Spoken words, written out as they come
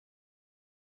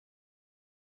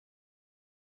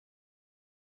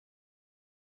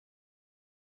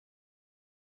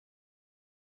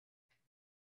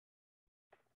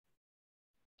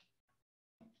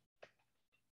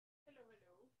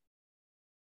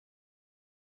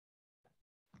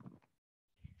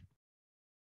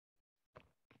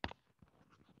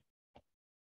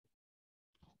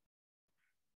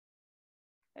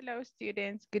Hello,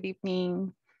 students. Good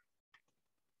evening.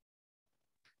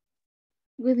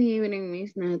 Good evening,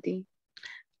 Miss Natty.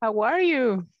 How are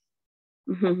you?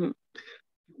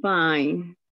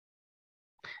 Fine.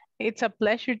 It's a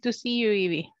pleasure to see you,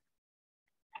 Evie.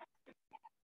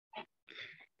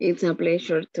 It's a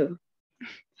pleasure too.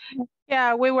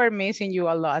 Yeah, we were missing you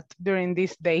a lot during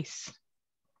these days.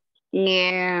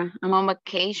 Yeah, I'm on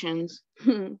vacations.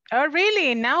 Oh,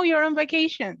 really? Now you're on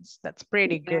vacations. That's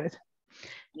pretty Yeah. good.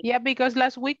 Yeah, because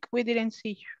last week we didn't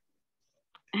see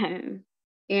you.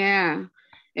 Yeah,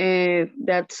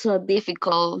 that's so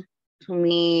difficult to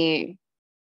me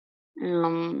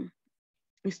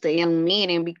stay on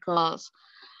meeting because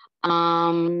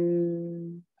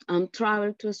I'm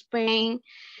travel to Spain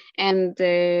and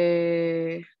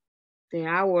the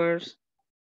hours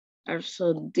are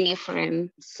so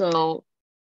different. So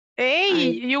Hey,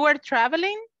 you were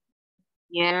traveling?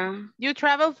 yeah. You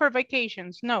travel for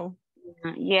vacations? No.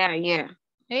 Yeah.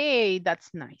 Hey,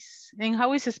 that's nice. And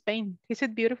how is Spain? Is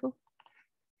it beautiful?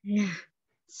 Yeah.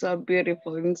 So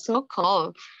beautiful and so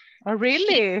cold. Oh,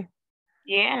 really?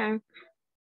 Yeah.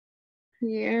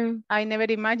 Yeah. I never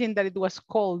imagined that it was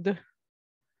cold.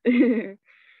 Hey,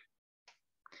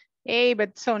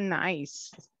 but so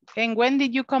nice. And when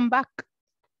did you come back?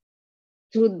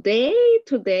 Today,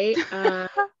 1:30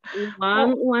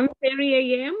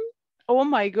 a.m. Oh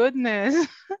my goodness.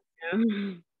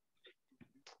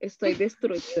 Estoy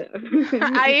destruida.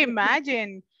 I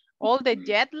imagine all the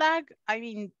jet lag. I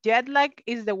mean, jet lag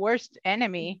is the worst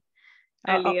enemy.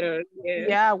 A little, yes.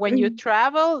 Yeah, when you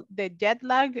travel, the jet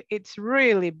lag, it's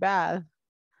really bad.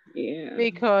 Yeah.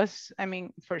 Because, I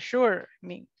mean, for sure, I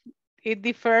mean, it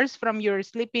differs from your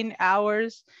sleeping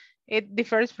hours. It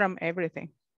differs from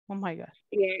everything. Oh my God.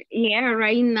 Yeah,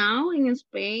 right now in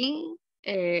Spain,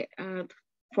 at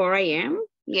 4 a.m.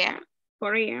 Yeah,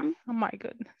 4 a.m. Oh my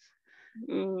goodness.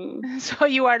 Mm, So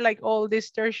you are like all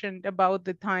distortion about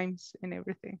the times and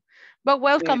everything. But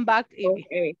welcome back, Evie.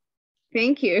 okay.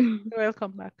 Thank you.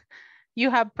 Welcome back.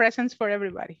 You have presents for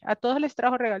everybody. A todos les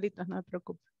trajo regalitos, no te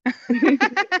preocupes.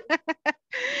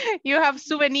 You have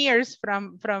souvenirs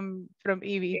from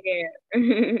Evie.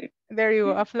 Yeah. There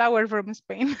you go, a flower from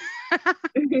Spain.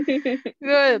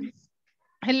 Good.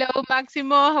 Hello,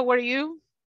 Maximo. How are you?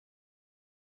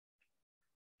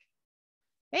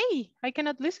 Hey, I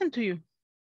cannot listen to you.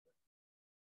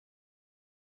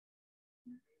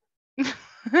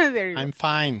 There you I'm go.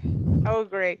 fine. Oh,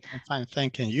 great. I'm fine,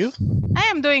 thank you. You? I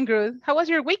am doing good. How was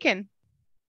your weekend?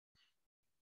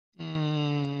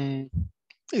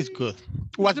 It's good.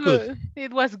 Was good.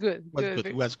 It was good. Was good.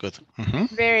 It was good. Mhm.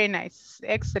 Very nice.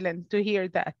 Excellent to hear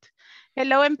that.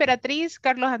 Hello, Emperatriz,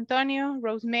 Carlos Antonio,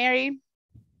 Rosemary.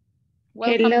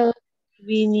 Welcome. Hello,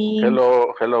 Vinny.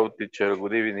 Hello, teacher.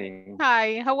 Good evening.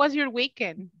 Hi, how was your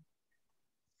weekend?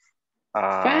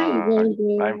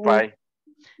 Fine, I'm fine.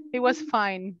 It was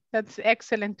fine. That's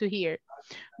excellent to hear.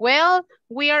 Well,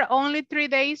 we are only 3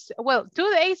 days, well,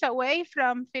 2 days away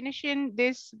from finishing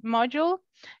this module.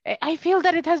 I feel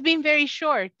that it has been very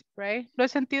short, right? Lo he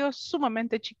sentido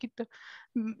sumamente chiquito.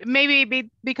 Maybe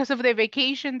because of the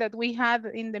vacation that we had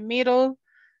in the middle,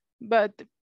 but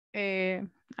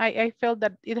I felt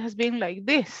that it has been like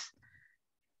this,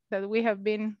 that we have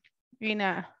been in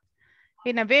a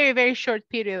very, very short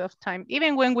period of time,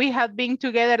 even when we had been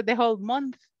together the whole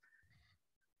month,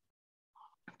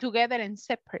 together and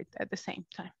separate at the same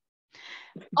time.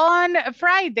 On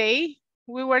Friday,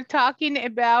 we were talking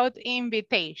about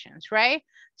invitations, right?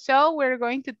 So we're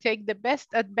going to take the best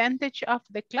advantage of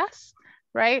the class,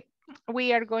 right?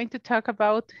 We are going to talk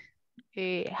about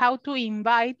how to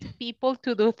invite people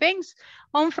to do things.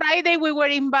 On Friday, we were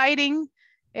inviting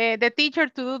the teacher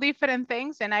to do different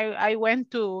things, and I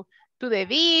went to the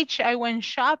beach, I went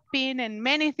shopping, and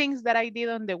many things that I did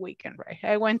on the weekend, right?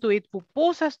 I went to eat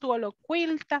pupusas, to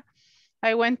Oloquilta,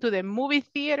 I went to the movie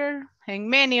theater, and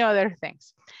many other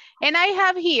things. And I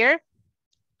have here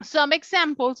some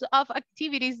examples of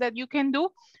activities that you can do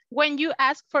when you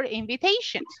ask for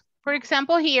invitations. For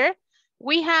example, here,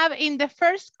 we have in the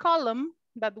first column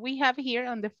that we have here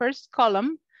on the first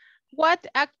column, what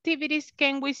activities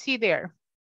can we see there?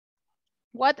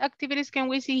 What activities can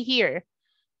we see here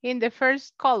in the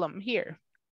first column here?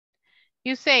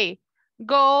 You say,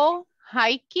 go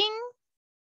hiking.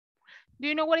 Do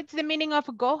you know what is the meaning of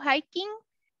go hiking?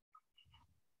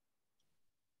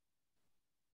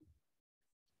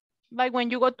 Like when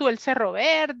you go to El Cerro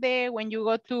Verde, when you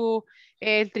go to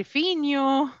El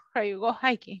Trifinio, or you go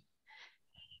hiking.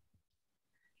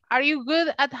 Are you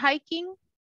good at hiking?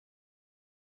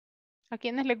 ¿A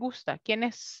quiénes les gusta?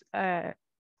 ¿Quiénes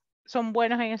son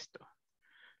buenos en esto?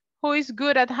 Who is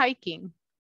good at hiking?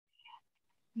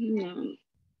 No.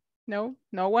 No,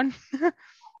 no one.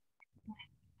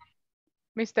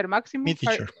 Mr. Maximo, Me,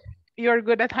 teacher. you're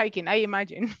good at hiking, I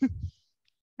imagine.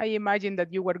 I imagine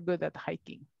that you were good at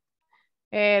hiking.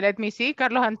 Let me see,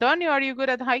 Carlos Antonio, are you good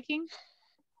at hiking?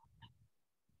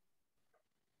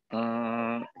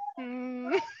 Mm,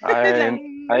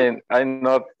 Like, I'm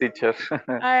not teacher.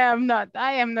 I am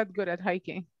not good at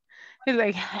hiking. It's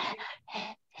like,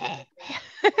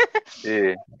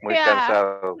 Sí, muy yeah,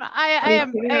 cansado. I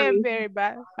am very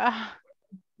bad.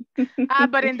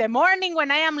 But in the morning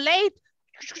when I am late,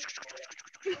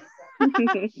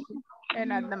 en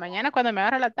la mañana cuando me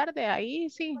agarra la tarde, ahí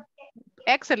sí,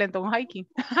 excellent on hiking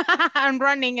and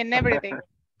running and everything.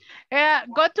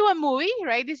 Go to a movie,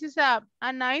 right? This is a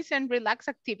nice and relaxed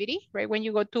activity, right? When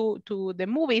you go to the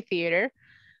movie theater,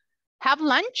 have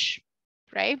lunch,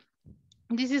 right?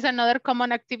 This is another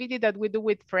common activity that we do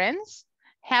with friends.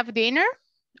 Have dinner.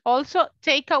 Also,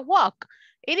 take a walk.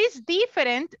 It is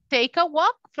different, take a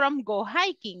walk from go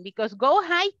hiking, because go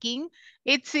hiking,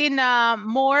 it's in a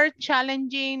more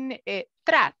challenging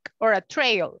track or a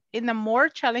trail, in a more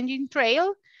challenging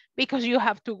trail, because you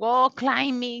have to go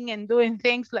climbing and doing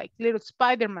things like little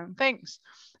Spider-Man things.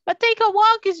 But take a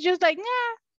walk is just like,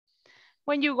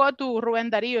 when you go to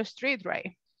Rubén Darío Street,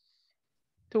 right?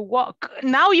 To walk.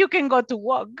 Now you can go to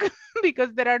walk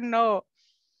because there are no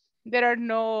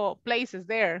places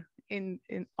there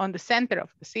on the center of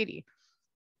the city.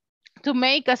 To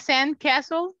make a sand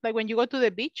castle, like when you go to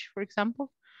the beach, for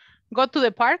example, go to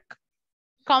the park,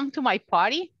 come to my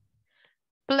party,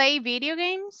 play video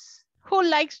games. Who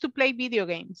likes to play video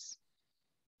games?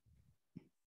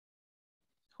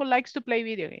 Who likes to play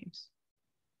video games?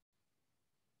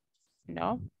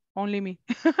 No, only me.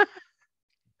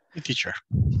 Me, teacher.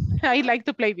 I like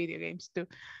to play video games too.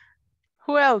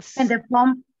 Who else? And the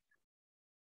phone.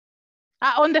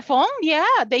 On the phone,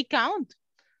 yeah, they count.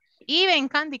 Even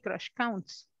Candy Crush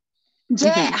counts.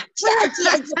 Yeah.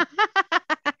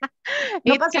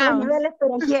 No It paso los counts. niveles,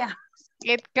 pero yeah.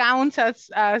 It counts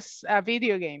as a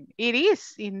video game. It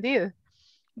is indeed.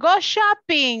 Go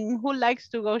shopping. Who likes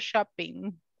to go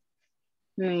shopping?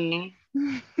 Me.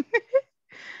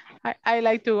 I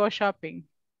like to go shopping.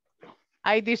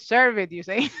 I deserve it, you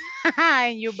say,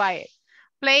 and you buy it.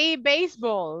 Play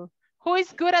baseball. Who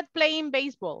is good at playing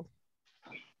baseball?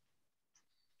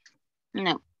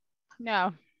 No.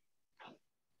 No.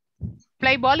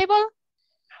 Play volleyball?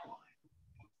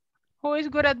 Who is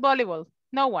good at volleyball?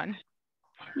 No one.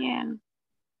 Yeah.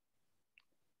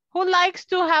 Who likes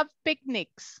to have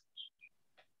picnics?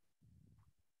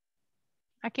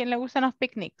 ¿A quién le gustan los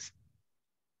picnics?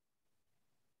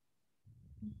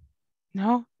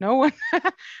 No, no one.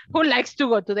 Who likes to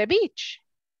go to the beach?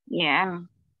 Yeah.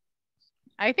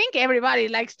 I think everybody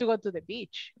likes to go to the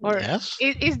beach. Or Yes.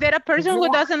 is there a person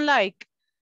who doesn't like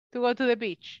to go to the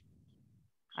beach?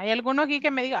 ¿Hay alguno aquí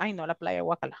que me diga, ay no, la playa,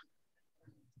 guacala?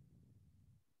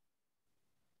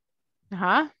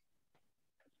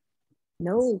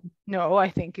 No. No, I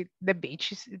think the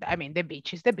beach is, the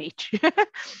beach is the beach.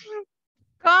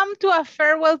 Come to a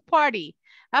farewell party.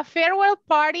 A farewell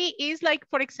party is like,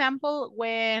 for example,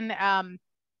 when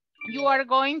you are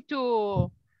going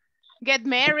to get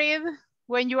married,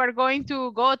 when you are going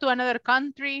to go to another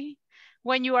country,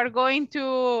 when you are going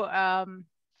to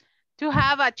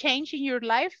have a change in your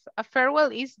life. A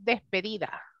farewell is despedida,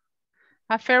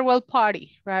 a farewell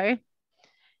party, right?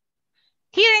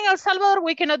 Here in El Salvador,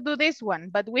 we cannot do this one,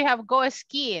 but we have go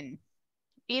skiing,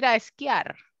 ir a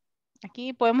esquiar.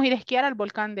 Aquí podemos ir a esquiar al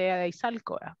volcán de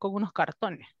Izalco con unos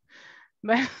cartones.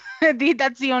 But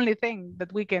that's the only thing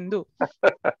that we can do.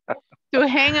 To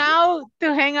hang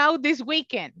out this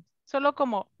weekend. Solo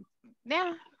como,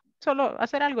 solo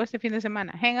hacer algo este fin de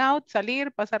semana. Hang out, salir,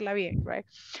 pasarla bien, right?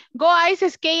 Go ice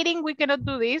skating, we cannot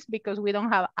do this because we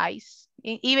don't have ice.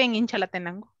 Even in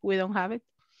Chalatenango, we don't have it.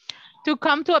 To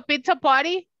come to a pizza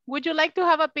party, would you like to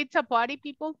have a pizza party,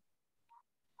 people?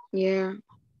 Yeah.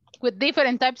 With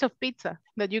different types of pizza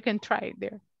that you can try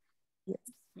there. Yes.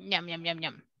 Yum, yum, yum,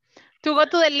 yum. To go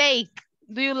to the lake.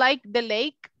 Do you like the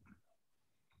lake?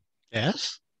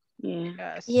 Yes. Yeah.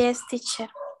 Yes. Yes, teacher.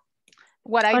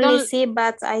 What I Only don't see,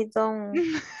 but I don't.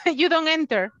 you don't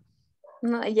enter.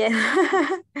 No,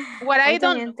 yeah. What I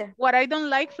don't enter. what I don't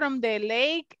like from the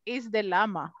lake is the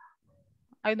llama.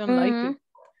 I don't like it.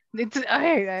 It's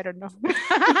I don't know.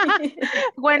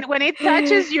 when it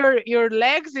touches your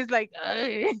legs, it's like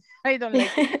I don't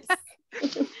like it.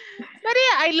 But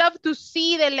yeah, I love to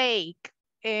see the lake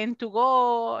and to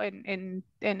go and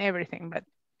everything, but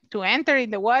to enter in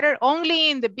the water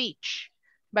only in the beach,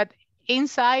 but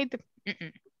inside.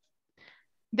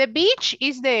 The beach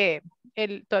is the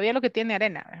todavía lo que tiene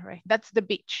arena, right? That's the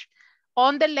beach.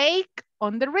 On the lake,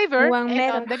 on the river, 1 and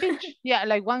meter. on the beach. Yeah,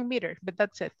 like 1 meter, but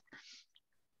that's it.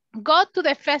 Go to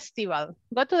the festival.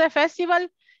 Go to the festival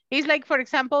is like, for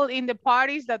example, in the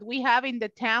parties that we have in the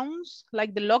towns,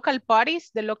 like the local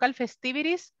parties, the local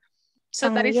festivities. So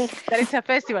San that Miguel. is a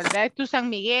festival, right? To San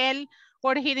Miguel,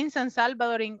 or here in San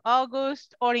Salvador in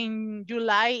August, or in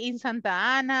July in Santa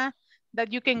Ana,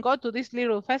 that you can go to these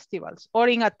little festivals, or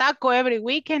in Ataco every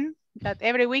weekend, that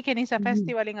every weekend is a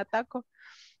festival in Ataco.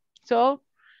 So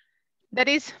that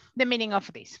is the meaning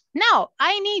of this. Now,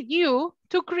 I need you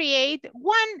to create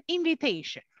one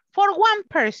invitation for one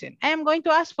person. I am going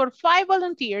to ask for 5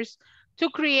 volunteers to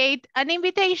create an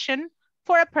invitation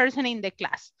for a person in the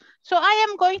class. So I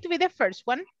am going to be the first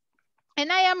one,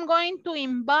 and I am going to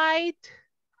invite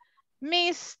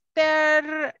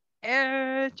Mr.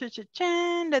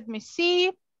 Let me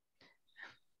see.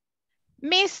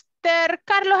 Mr.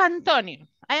 Carlos Antonio.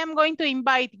 I am going to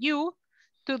invite you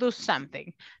to do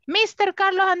something. Mr.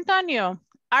 Carlos Antonio,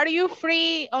 are you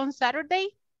free on Saturday?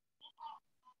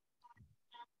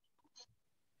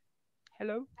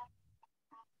 Hello?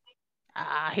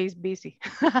 Ah, he's busy.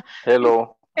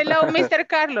 Hello. Hello, Mr.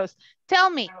 Carlos. Tell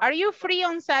me, are you free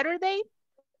on Saturday?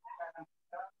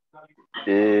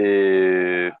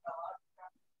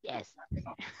 Yes.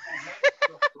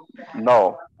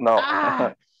 No.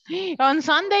 Ah, on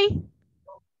Sunday?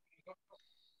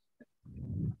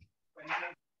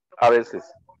 A veces.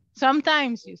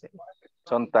 Sometimes, you say.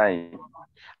 Sometimes.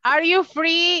 Are you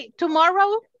free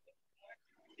tomorrow?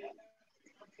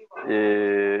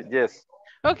 Yes.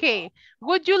 Okay.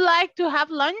 Would you like to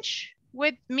have lunch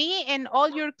with me and all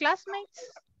your classmates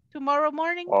tomorrow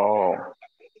morning? Oh.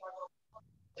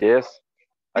 Yes.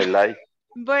 I like.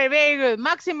 Very, very good.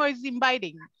 Maximo is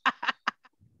inviting.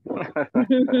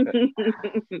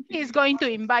 He's going to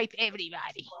invite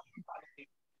everybody.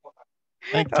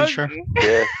 Thank you, teacher. Okay.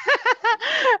 Yes.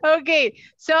 Okay,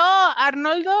 so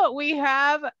Arnoldo, we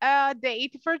have a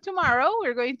date for tomorrow.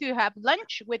 We're going to have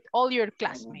lunch with all your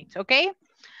classmates, okay?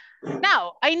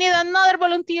 Now, I need another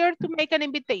volunteer to make an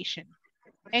invitation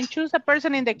and choose a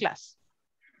person in the class.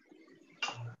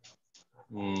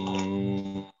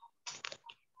 Go,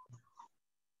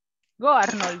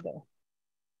 Arnoldo.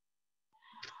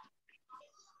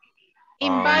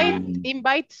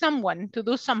 Invite someone to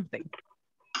do something.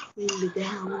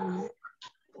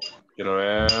 Quiero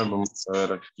ver, vamos a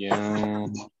ver a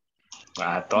quién.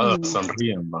 Todos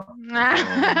sonríen, ¿no?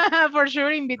 For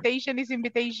sure, invitation is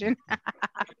invitation.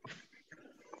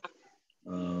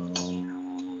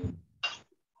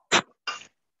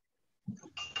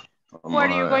 Who are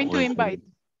you going to invite?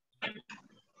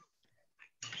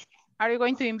 Are you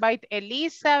going to invite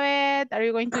Elizabeth? Are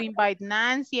you going to invite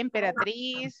Nancy,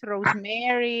 Emperatriz,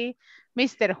 Rosemary,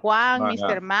 Mr. Juan,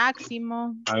 Mr.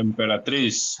 Máximo? A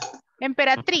Emperatriz.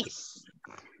 Emperatriz.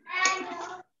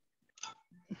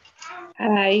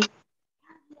 Hi.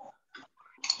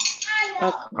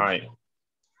 Hi.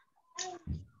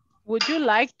 Would you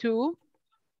like to?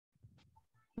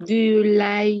 Do you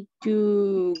like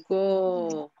to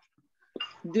go?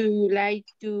 Do you like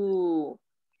to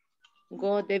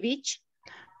go to the beach?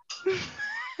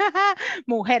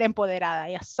 Mujer empoderada,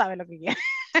 ya sabe lo que quiere.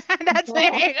 That's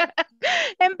it.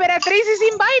 Emperatriz is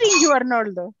inviting you,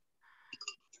 Arnoldo.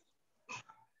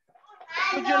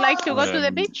 Would you like to go to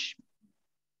the beach?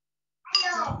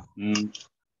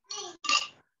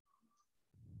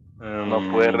 No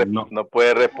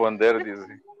puede responder,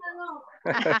 dice.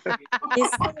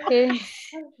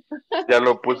 Ya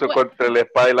lo puso contra la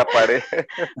espada y la pared.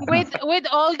 With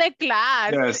all the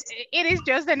class. Yes. It is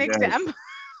just an example.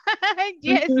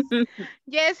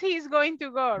 Yes, he's going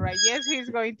to go, right? Yes, he's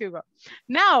going to go.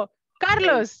 Now,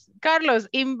 Arnoldo,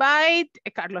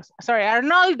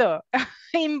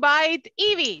 invite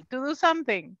Evie to do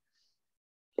something.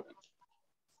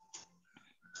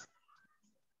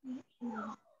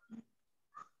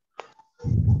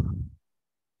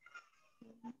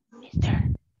 Mister.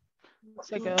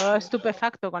 Se quedó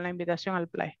estupefacto con la invitación al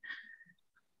play.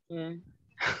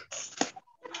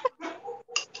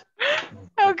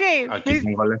 Okay. Aquí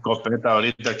tengo la escopeta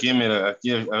ahorita, aquí, mira,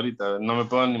 aquí ahorita, no me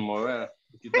puedo ni mover.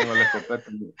 Aquí tengo la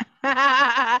escopeta.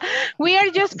 We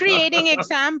are just creating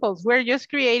examples. We're just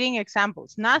creating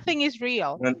examples. Nothing is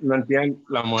real. No entienden,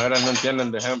 las mujeres no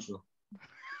entienden de ejemplo.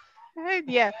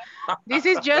 Yeah, this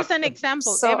is just an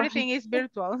example. So, everything is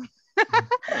virtual.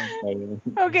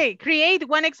 Okay, create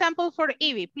one example for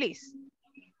Evie, please.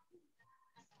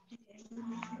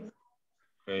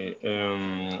 Okay,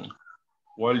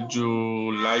 would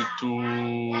you like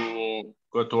to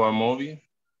go to a movie?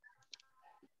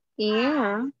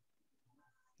 Yeah.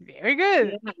 Very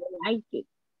good. Yeah, I like it.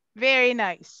 Very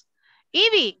nice.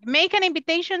 Evie, make an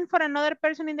invitation for another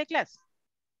person in the class.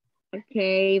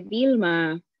 Okay,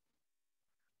 Vilma.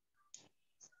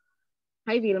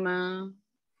 Hi, Vilma.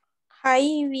 Hi,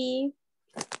 Ivy.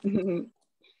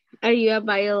 Are you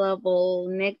available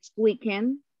next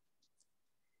weekend?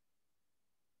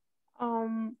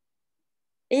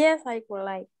 Yes, I would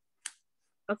like.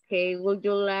 Okay, would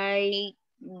you like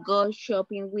go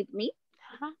shopping with me?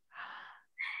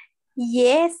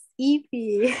 Yes,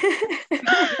 Ivy.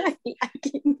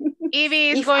 Evie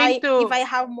is if going to... If I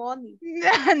have money.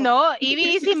 No,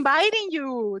 Evie is inviting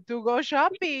you to go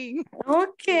shopping.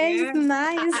 Okay, Yeah.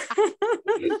 nice.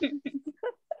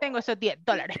 Tengo esos $10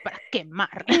 para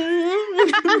quemar.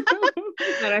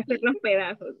 Para hacer los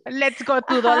pedazos. Let's go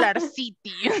to Dollar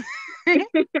City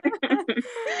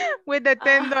with the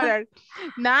 $10.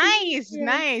 Nice, Yeah.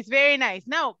 nice, very nice.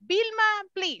 Now, Vilma,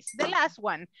 please, the last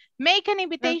one. Make an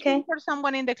invitation Okay. for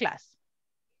someone in the class.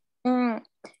 To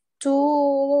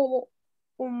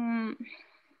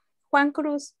Juan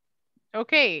Cruz.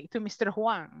 Okay, to Mr.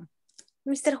 Juan.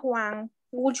 Mr. Juan,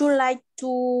 would you like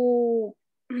to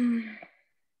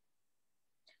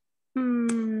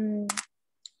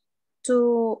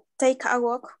take a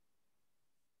walk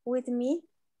with me?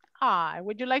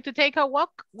 Would you like to take a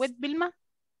walk with Vilma?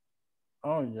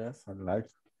 Oh, yes, I like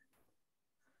it.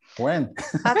 When?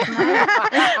 At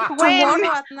night. When?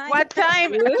 Tomorrow at night. What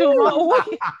time? Tomorrow.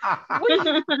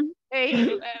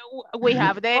 Hey, we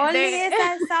have Only as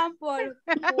an example.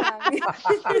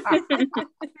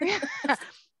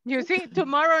 You see,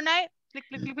 tomorrow night. Click,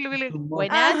 click, click, click, click.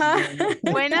 Buenas, Uh-huh.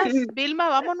 buenas, Vilma,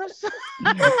 vámonos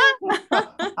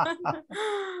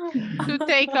to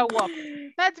take a walk.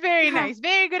 That's very nice.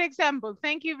 Very good example.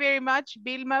 Thank you very much,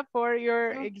 Vilma, for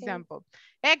your example.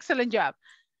 Excellent job.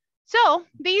 So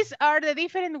these are the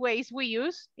different ways we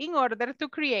use in order to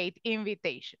create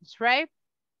invitations, right?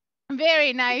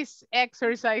 Very nice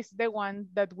exercise, the one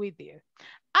that we did.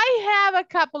 I have a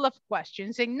couple of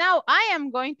questions, and now I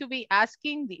am going to be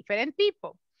asking different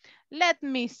people. Let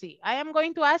me see. I am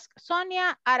going to ask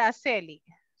Sonia Araceli.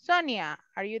 Sonia,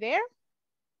 are you there?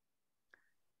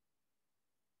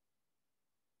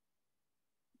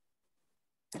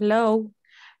 Hello.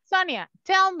 Sonia,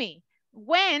 tell me,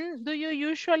 when do you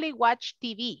usually watch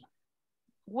TV?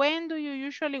 When do you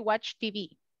usually watch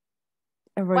TV?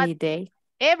 Every day.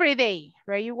 Every day,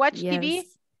 right? You watch TV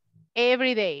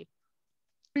every day.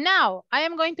 Now, I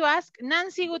am going to ask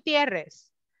Nancy Gutierrez.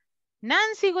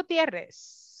 Nancy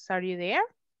Gutierrez, are you there?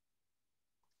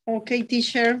 Okay,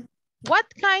 teacher. What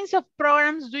kinds of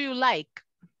programs do you like?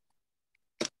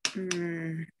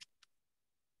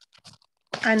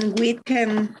 And we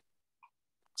can...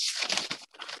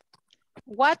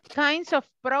 What kinds of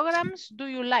programs do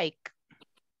you like?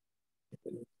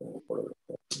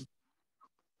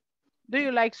 Do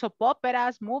you like soap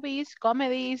operas, movies,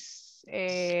 comedies,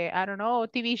 I don't know,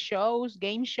 TV shows,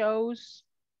 game shows?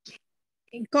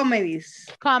 Comedies.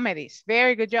 Comedies,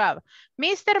 very good job.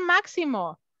 Mr.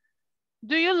 Maximo,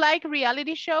 do you like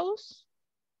reality shows?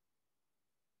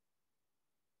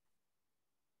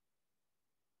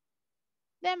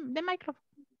 The microphone.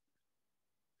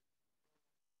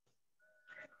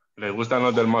 ¿Le gustan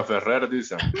los del Maferrer,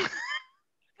 dice?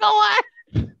 Go on.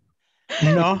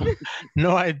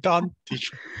 No, I don't,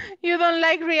 teacher. You don't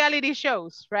like reality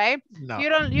shows, right? No. You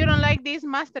don't like these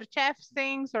Master Chef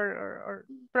things or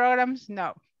programs?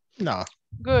 No. No.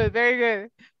 Good, very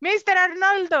good. Mr.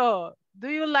 Arnoldo, do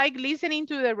you like listening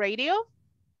to the radio?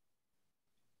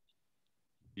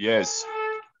 Yes.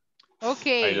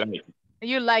 Okay. I like it.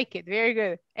 You like it, very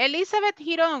good. Elizabeth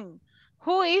Giron,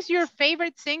 who is your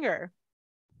favorite singer?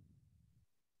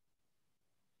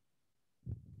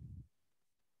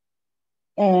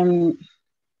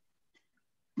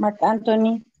 Mark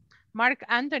Anthony. Mark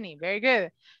Anthony, very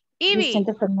good. Evie.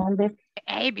 Vicente Fernandez.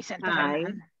 Hey, Vicente Hi.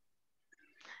 Fernandez.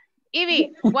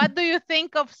 Evie, what do you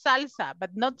think of salsa?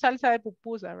 But not salsa de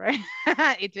pupusa, right?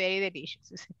 It's very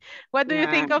delicious. What do you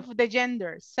think of the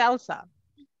gender, salsa?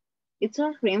 It's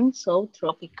a rim so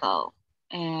tropical.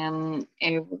 And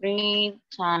every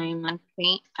time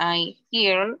I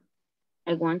hear,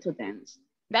 I want to dance.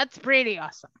 That's pretty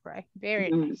awesome, right? Very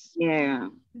nice. Yeah.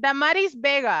 Damaris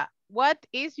Vega, what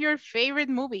is your favorite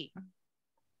movie?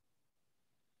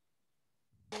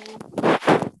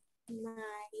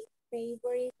 My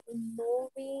favorite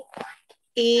movie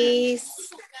is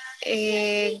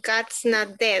God's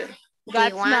Not Dead.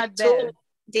 God's Not Dead.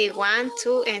 The 1,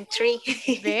 2, and 3.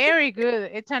 Very good.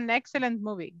 It's an excellent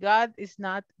movie. God is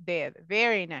Not Dead.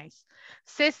 Very nice.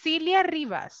 Cecilia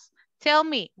Rivas, tell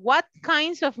me, what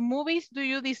kinds of movies do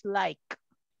you dislike?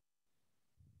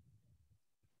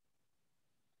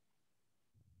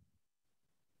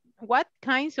 What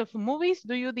kinds of movies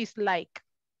do you dislike?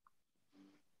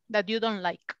 That you don't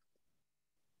like?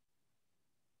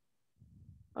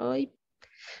 Ay.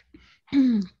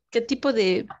 ¿Qué tipo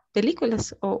de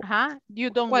películas? O You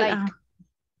don't ¿cuál? like.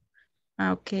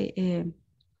 Ok.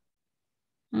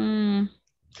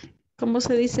 ¿Cómo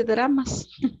se dice? Dramas.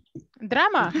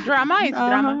 Drama. Drama is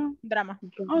drama. Drama.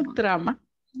 Oh, drama.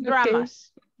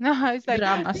 Dramas. Okay. No, it's like,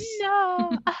 dramas.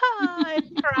 No,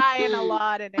 I'm crying a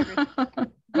lot and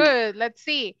everything. Good, let's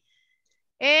see.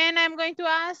 And I'm going to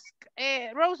ask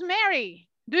Rosemary,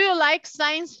 do you like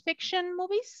science fiction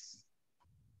movies?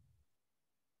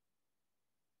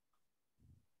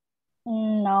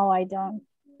 No, I don't.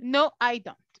 No, I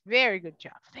don't. Very good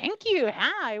job. Thank you.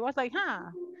 I was like,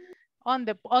 on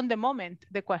the moment,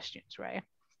 the questions, right?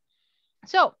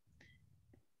 So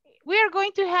we are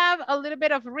going to have a little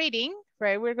bit of reading,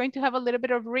 right? We're going to have a little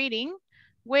bit of reading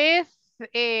with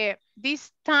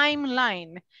this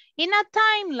timeline. In a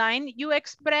timeline, you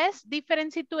express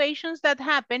different situations that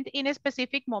happened in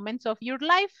specific moments of your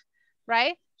life,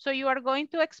 right? So you are going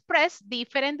to express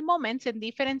different moments and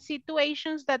different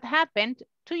situations that happened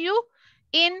to you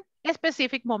in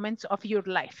specific moments of your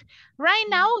life. Right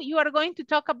now, you are going to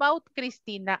talk about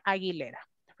Cristina Aguilera,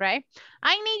 right?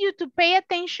 I need you to pay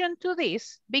attention to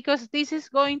this because this is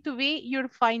going to be your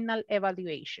final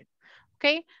evaluation,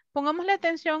 okay? Pongámosle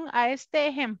atención a este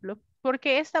ejemplo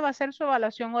porque esta va a ser su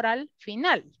evaluación oral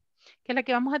final, que es la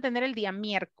que vamos a tener el día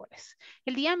miércoles.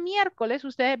 El día miércoles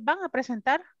ustedes van a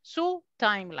presentar su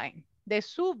timeline de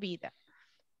su vida,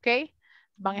 ¿ok?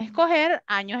 Van a escoger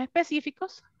años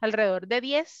específicos, alrededor de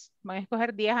 10, van a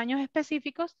escoger 10 años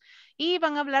específicos y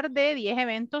van a hablar de 10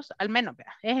 eventos, al menos,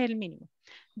 ¿verdad? Es el mínimo.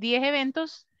 10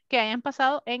 eventos que hayan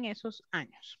pasado en esos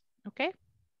años, ¿ok?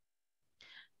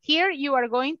 Here you are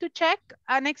going to check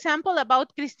an example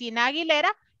about Cristina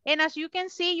Aguilera. And as you can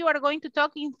see, you are going to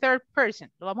talk in third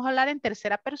person. Lo vamos a hablar en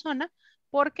tercera persona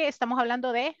porque estamos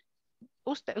hablando de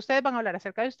ustedes van a hablar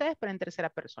acerca de ustedes, pero en tercera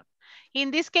persona. In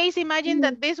this case, imagine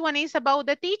that this one is about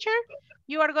the teacher.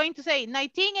 You are going to say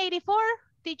 1984,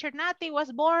 teacher Nati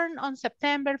was born on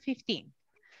September 15.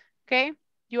 Okay?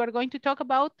 You are going to talk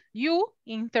about you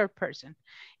in third person.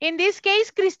 In this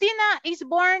case, Cristina is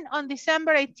born on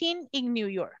December 18 in New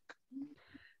York.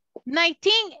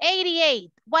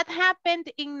 1988. What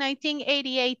happened in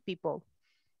 1988, people?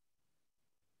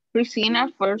 Cristina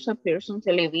first appears on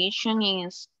television in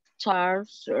Star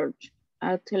Search,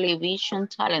 a television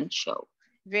talent show.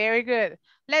 Very good.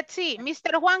 Let's see.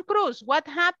 Mr. Juan Cruz, what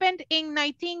happened in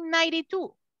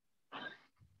 1992?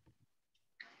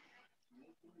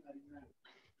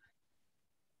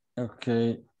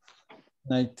 Okay.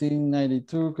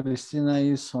 1992, Cristina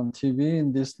is on TV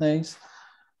in Disney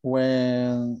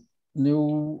when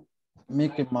new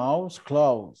Mickey Mouse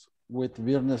clothes with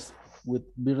Britney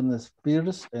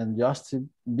Spears and Justin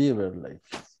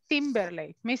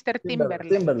Timberlake. Mr.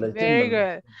 Timberlake. Very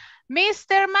good.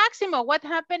 Mr. Maximo, what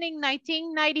happened in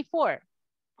 1994?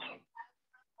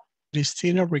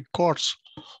 Cristina records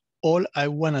All I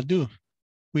Wanna Do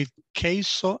with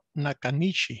Keizo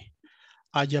Nakanishi,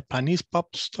 a Japanese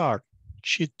pop star.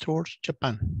 She tours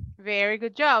Japan. Very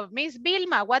good job. Miss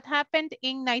Vilma, what happened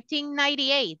in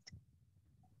 1998?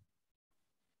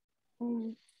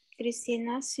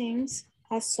 Cristina sings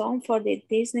a song for the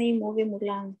Disney movie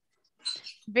Mulan.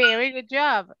 Very good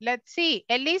job. Let's see.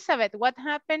 Elizabeth, what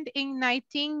happened in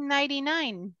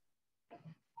 1999?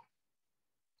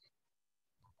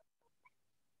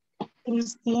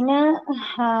 Cristina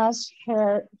has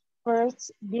her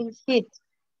first big hit,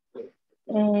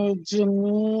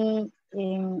 Genie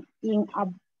in a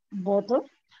Bottle.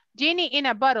 Genie in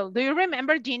a Bottle. Do you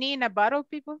remember Genie in a Bottle,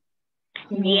 people?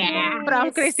 Yeah.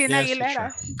 From Cristina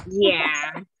Aguilera.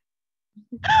 Yeah.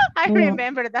 I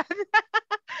remember that.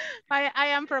 I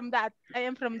am from that. I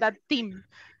am from that team,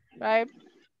 right?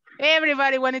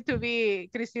 Everybody wanted to be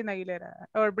Cristina Aguilera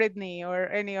or Britney or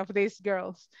any of these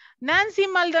girls. Nancy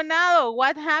Maldonado,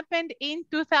 what happened in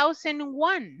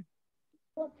 2001?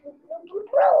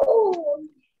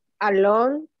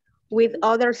 Along with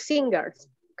other singers,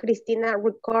 Cristina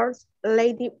records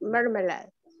Lady Marmalade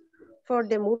for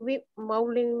the movie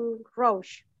Moulin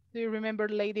Rouge. Do you remember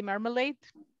Lady Marmalade?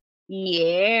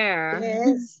 Yeah.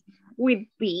 Yes. With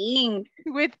Pink.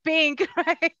 With Pink,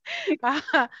 right?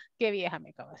 Qué vieja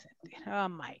me acabo de sentir. Oh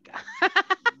my God.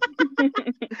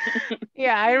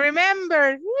 Yeah, I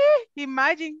remember.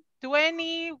 Imagine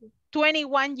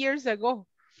 21 years ago.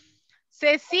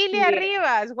 Cecilia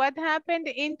Rivas, what happened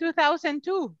in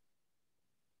 2002?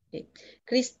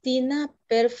 Cristina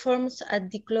performs at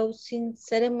the closing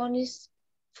ceremonies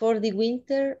for the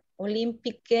Winter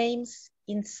Olympic Games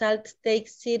in Salt Lake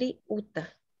City, Utah.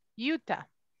 Utah.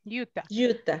 Utah.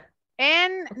 Utah.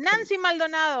 And Nancy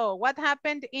Maldonado, what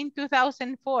happened in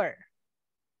 2004?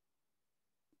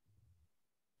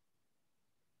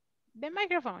 The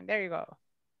microphone, there you go.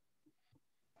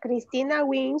 Cristina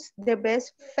wins the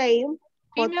best female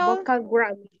pop vocal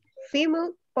Grammy.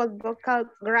 Female pop vocal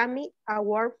Grammy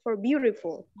award for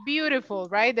Beautiful. Beautiful,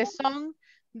 right? The song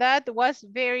that was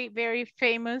very, very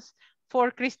famous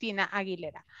for Cristina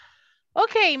Aguilera.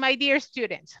 Okay, my dear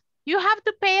students, you have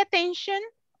to pay attention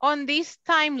on this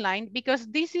timeline because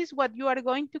this is what you are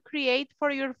going to create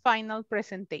for your final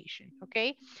presentation,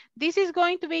 okay? This is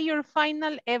going to be your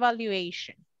final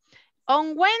evaluation.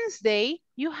 On Wednesday,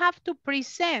 you have to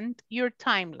present your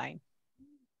timeline,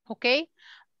 okay?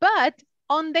 But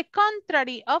on the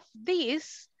contrary of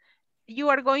this, you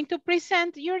are going to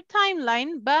present your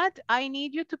timeline, but I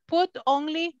need you to put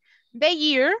only the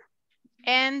year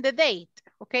and the date,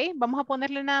 okay? Vamos a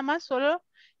ponerle nada más solo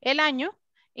el año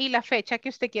y la fecha que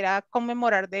usted quiera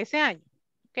conmemorar de ese año,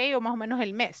 ok, o más o menos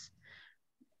el mes.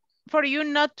 For you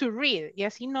not to read, y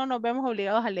así no nos vemos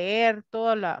obligados a leer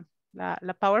toda la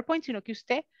PowerPoint, sino que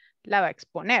usted la va a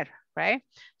exponer, right?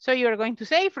 So you're going to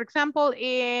say, for example,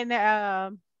 in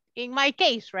my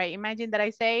case, right, imagine that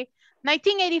I say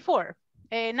 1984,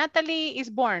 Natalie is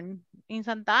born in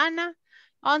Santa Ana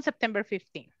on September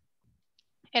 15.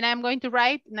 And I'm going to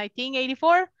write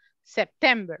 1984,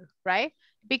 September, right?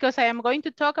 Because I am going to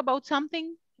talk about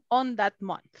something on that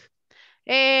month.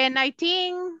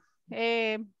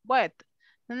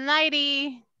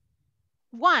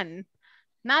 91,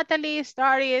 Natalie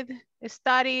started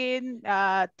studying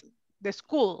at the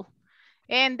school.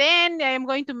 And then I'm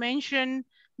going to mention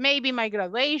maybe my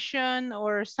graduation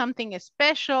or something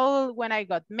special when I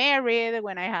got married,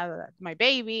 when I had my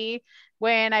baby,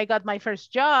 when I got my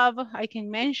first job, I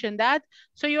can mention that.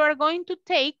 So you are going to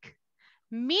take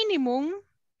minimum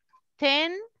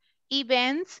 10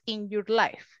 events in your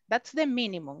life. That's the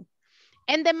minimum.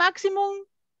 And the maximum,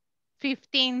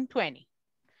 15, 20.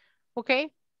 Okay?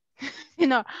 You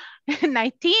know,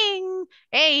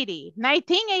 1980,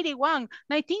 1981,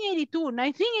 1982,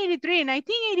 1983,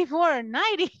 1984,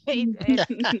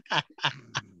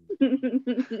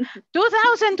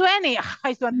 2020.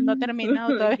 Ay, no ha terminado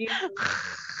todavía.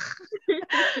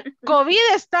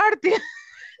 COVID started.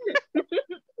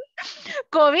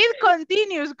 COVID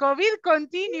continues,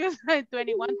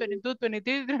 21, 22,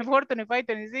 23, 24, 25,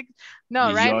 26. No,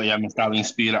 y right? yo ya me estaba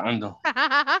inspirando.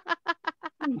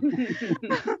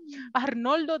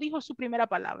 Arnoldo dijo su primera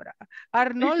palabra.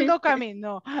 Arnoldo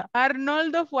caminó.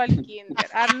 Arnoldo fue al kinder.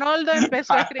 Arnoldo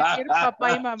empezó a escribir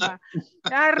papá y mamá.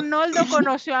 Arnoldo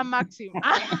conoció a Máximo.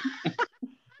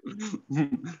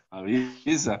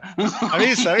 Avisa.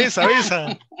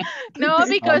 Avisa. No,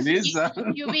 because Avisa.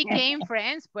 you became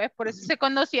friends, pues, por eso se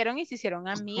conocieron y se hicieron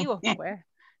amigos, pues.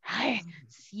 Ay,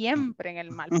 siempre en el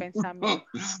mal pensamiento.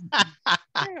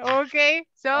 Okay,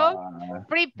 so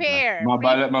prepare. Más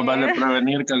vale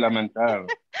prevenir que lamentar.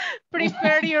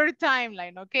 Prepare your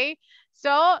timeline, okay?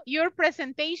 So your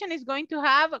presentation is going to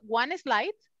have one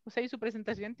slide. O sea, y su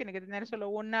presentación tiene que tener solo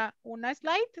una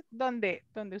slide donde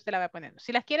usted la va poniendo.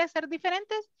 Si las quiere hacer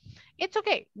diferentes, it's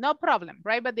okay, no problem,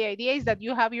 right? But the idea is that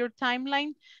you have your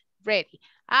timeline ready.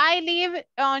 I leave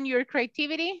on your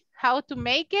creativity how to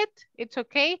make it. It's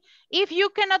okay. If you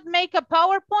cannot make a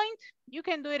PowerPoint, you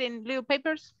can do it in little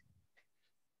papers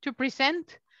to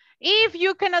present. If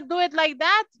you cannot do it like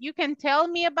that, you can tell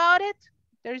me about it.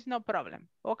 There's no problem,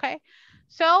 okay?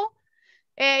 So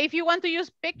if you want to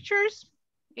use pictures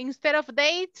instead of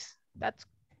dates, that's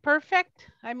perfect.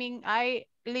 I mean, I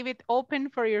leave it open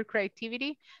for your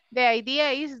creativity. The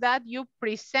idea is that you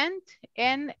present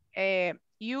and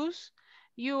use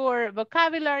your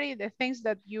vocabulary, the things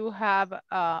that you have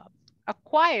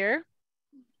acquired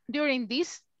during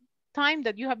this time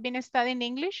that you have been studying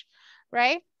English,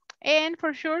 right? And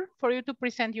for sure, for you to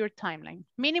present your timeline.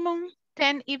 Minimum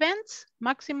 10 events,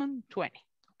 maximum 20,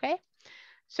 okay?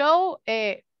 So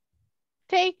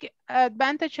take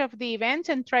advantage of the events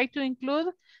and try to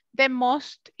include the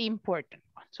most important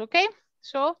ones, okay?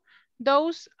 So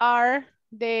those are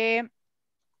the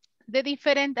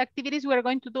different activities we're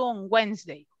going to do on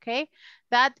Wednesday, okay?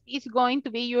 That is going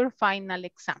to be your final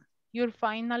exam, your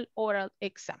final oral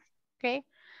exam, okay?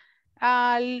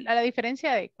 A la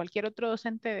diferencia de cualquier otro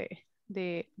docente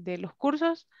de los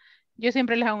cursos, yo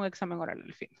siempre les hago un examen oral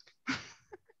al final.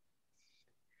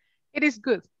 It is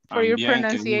good for your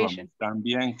pronunciation.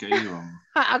 También que íbamos.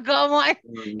 ¿Cómo?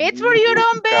 It's for your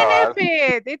own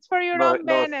benefit. It's for your own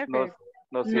benefit.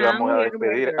 Nos íbamos a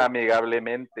despedir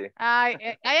amigablemente.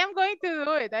 I am going to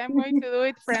do it. I am going to do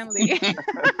it friendly.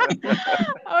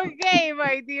 Okay,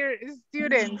 my dear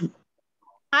students.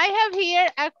 I have here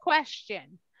a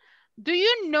question. Do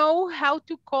you know how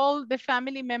to call the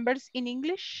family members in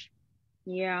English?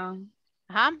 Yeah.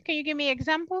 Can you give me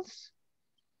examples?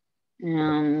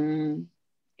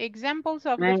 Examples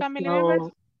of the family members?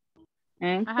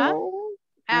 Uncle,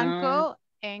 uncle,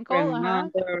 Uncle,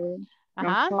 grandmother,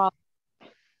 grandfather,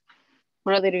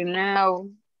 brother-in-law.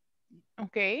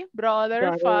 Okay,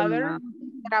 brother, father,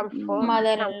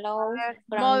 mother-in-law,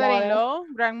 mother-in-law,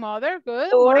 grandmother.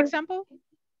 Good. Or More example?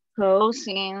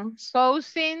 cousins.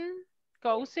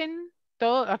 Cousin.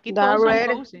 Todo, aquí todos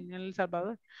son cousin en El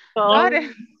Salvador.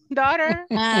 Daughter.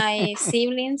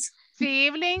 Siblings.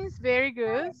 Siblings, very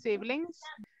good. Siblings.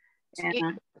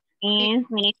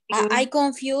 I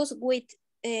confuse with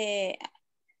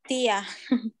tia.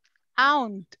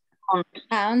 Aunt.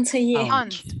 Aunt, yeah.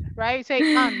 Aunt, right?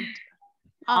 Say aunt.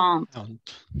 Aunt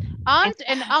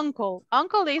and uncle.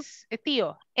 Uncle is a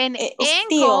tío. And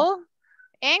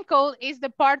ankle is the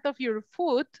part of your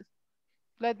foot.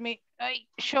 Let me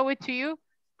show it to you.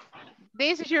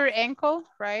 This is your ankle,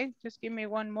 right? Just give me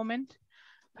one moment.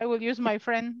 I will use my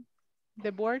friend,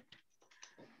 the board,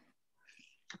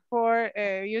 for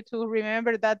you to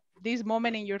remember that this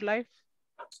moment in your life.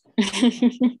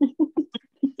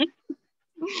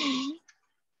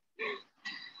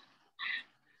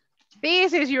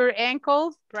 This is your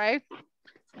ankle, right?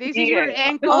 This is your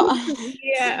ankle.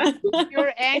 Yeah.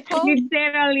 Your ankle.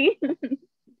 Literally.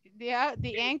 Yeah,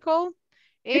 the ankle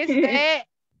is the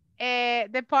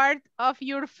part of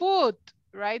your foot,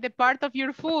 right? The part of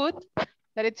your foot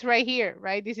that it's right here,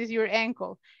 right? This is your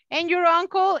ankle. And your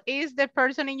uncle is the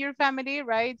person in your family,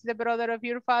 right? It's the brother of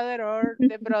your father or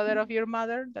the brother of your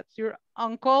mother. That's your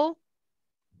uncle.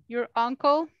 Your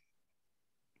uncle.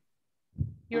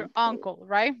 Your uncle,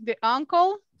 right? The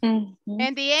uncle and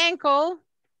the ankle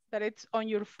that it's on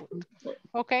your foot.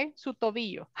 Okay, su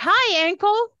tobillo. Hi,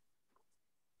 ankle.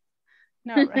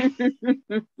 No, right?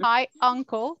 Hi,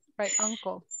 uncle, right?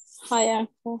 Uncle. Hi,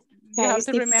 uncle. You have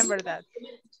to remember that.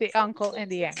 The uncle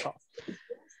and the ankle.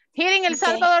 Here in El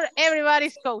Salvador,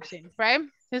 everybody's cousin, right?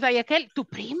 It's like, aquel, tu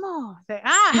primo.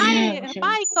 Hi,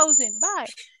 bye, cousin, bye.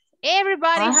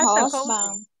 Everybody has a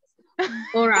cousin.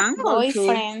 Or uncle,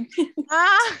 boyfriend.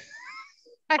 I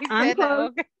said that,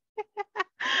 okay.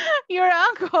 Your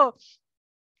uncle.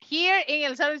 Here in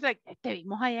El Salvador, it's like, te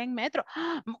vimos allá en Metro.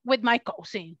 With my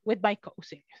cousin. With my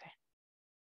cousin.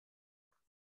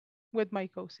 With my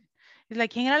cousin. It's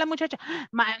like, ¿quién era la muchacha?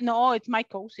 No, it's my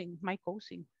cousin. My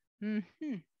cousin.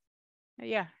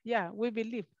 Yeah, we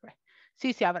believe. Right?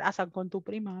 Sí, se abrazan con tu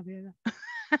prima, ¿verdad?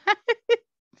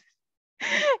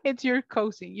 It's your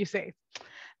cousin, you say.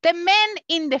 The men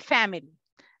in the family.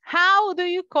 How do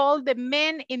you call the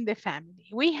men in the family?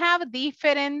 We have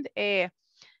different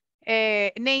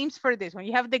names for this one.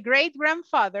 You have the great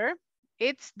grandfather.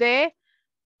 It's the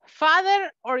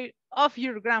father of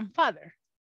your grandfather,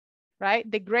 right?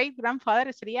 The great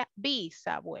grandfather sería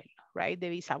bisabuelo, right?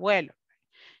 The bisabuelo.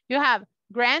 You have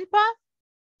grandpa.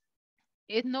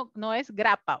 It no es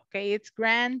grapa, okay? It's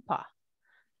grandpa.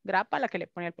 Grapa, la que le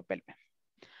pone el papel.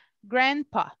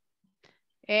 Grandpa.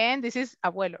 And this is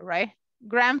abuelo, right?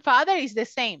 Grandfather is the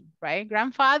same, right?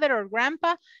 Grandfather or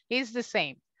grandpa is the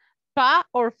same. Pa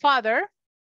or father,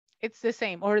 it's the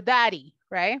same. Or daddy,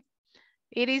 right?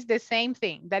 It is the same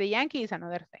thing. Daddy Yankee is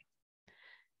another thing.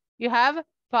 You have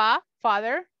pa,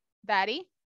 father, daddy,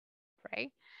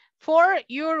 right? For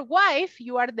your wife,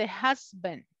 you are the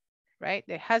husband, right?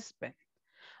 The husband.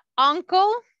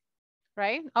 Uncle,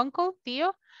 right? Uncle,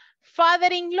 tío.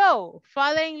 Father-in-law.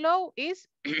 Father-in-law is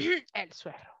el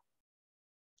suegro.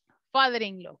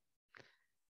 Father-in-law.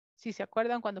 Si se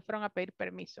acuerdan cuando fueron a pedir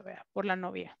permiso, vea, por la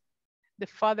novia. The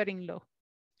father-in-law.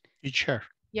 Teacher.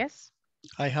 Yes?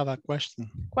 I have a question.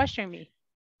 Question me.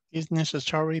 Is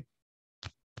necessary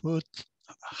put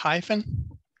hyphen?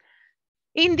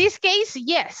 In this case,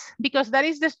 yes, because that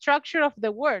is the structure of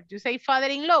the word. You say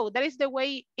father-in-law. That is the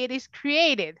way it is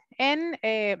created. And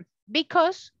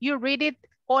because you read it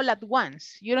all at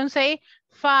once. You don't say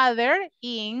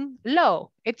father-in-law.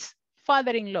 It's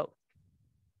father-in-law.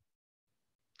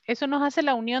 Eso nos hace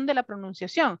la unión de la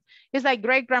pronunciación. It's like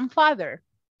great-grandfather.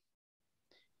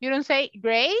 You don't say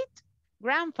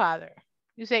great-grandfather.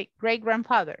 You say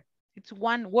great-grandfather. It's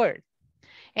one word.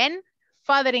 And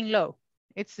father-in-law,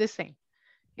 it's the same.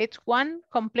 It's one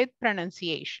complete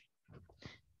pronunciation.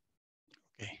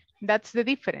 Okay. That's the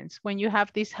difference when you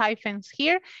have these hyphens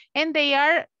here, and they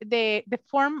are the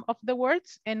form of the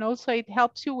words, and also it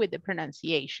helps you with the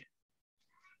pronunciation.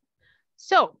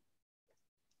 So,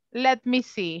 let me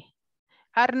see.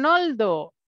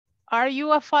 Arnoldo, are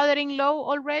you a father-in-law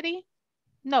already?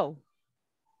 No.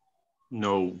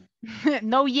 No.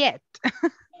 No yet.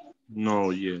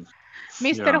 No, yes.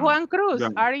 Mr. Yeah. Juan Cruz, Yeah.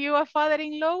 are you a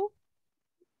father-in-law?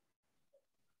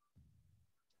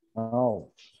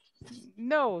 No.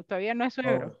 No, todavía no es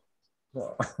suegro.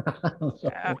 No.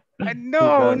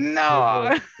 No,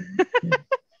 no.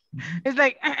 It's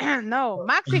like, no.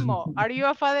 Máximo, are you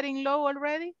a father-in-law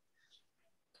already?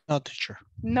 No, teacher.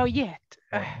 No yet.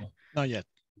 Not yet.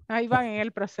 Ahí van en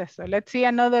el proceso. Let's see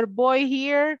another boy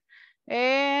here.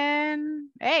 And,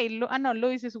 hey, no,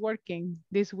 Luis is working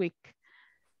this week.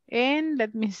 And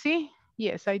let me see.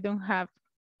 Yes, I don't have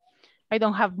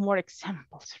more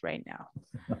examples right now.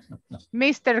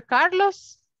 Mr.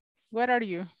 Carlos, where are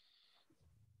you?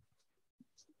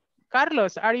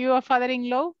 Carlos, are you a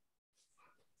father-in-law?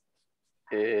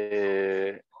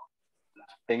 En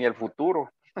el futuro.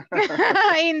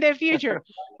 In the future.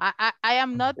 I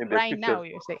am not right now,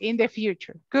 you say, in the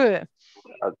future. Good.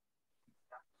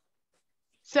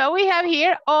 So we have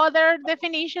here other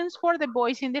definitions for the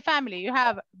boys in the family. You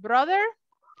have brother,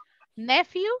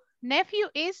 nephew. Nephew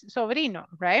is sobrino,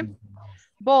 right?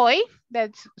 Boy,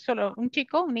 that's solo un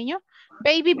chico, un niño.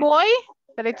 Baby boy,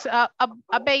 that it's a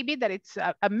baby, that it's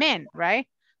a man, right?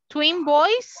 Twin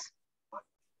boys,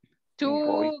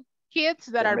 two kids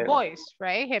that are boys,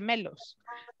 right? Gemelos.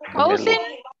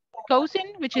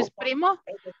 Cousin, which is primo.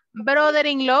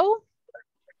 Brother-in-law,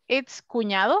 it's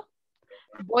cuñado.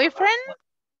 Boyfriend,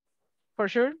 for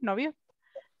sure, novio.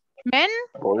 Men,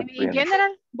 in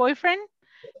general, boyfriend.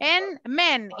 And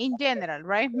men in general,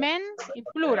 right? Men in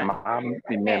plural.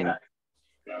 Men.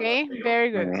 Okay,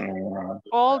 very good.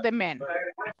 All the men.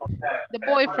 The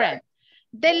boyfriend.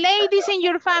 The ladies in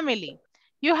your family.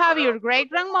 You have your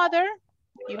great-grandmother.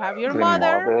 You have your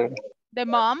mother. The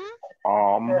mom.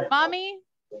 Mommy.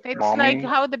 It's like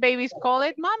how the babies call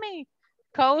it, mommy.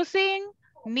 Cousin.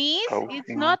 Niece. It's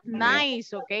not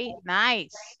nice, okay?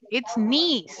 Nice. It's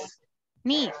niece.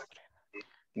 Niece.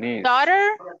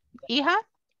 Daughter. Hija.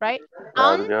 Right?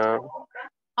 Aunt.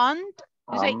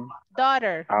 You say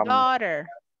daughter.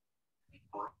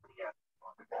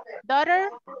 Daughter,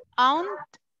 aunt.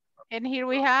 And here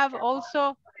we have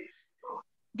also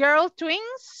girl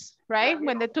twins, right?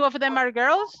 When the two of them are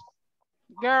girls.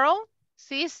 Girl,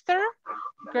 sister,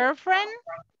 girlfriend,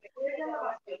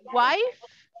 wife.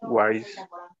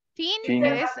 Teen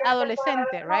is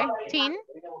adolescente, right? Teen.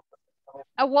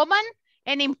 A woman.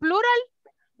 And in plural,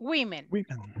 women.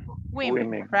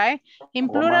 Women, right? In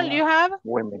plural, you have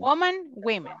woman,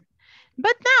 women.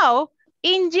 But now,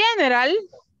 in general,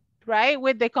 right,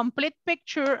 with the complete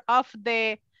picture of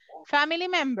the family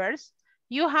members,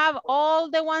 you have all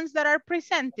the ones that are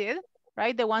presented,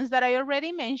 right? The ones that I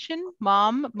already mentioned,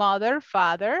 mom, mother,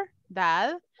 father,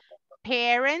 dad,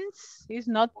 parents, is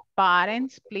not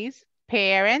parents, please,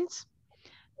 parents,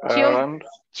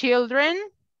 children,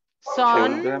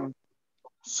 son,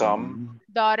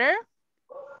 daughter,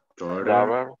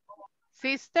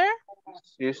 sister,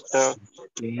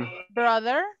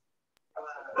 brother,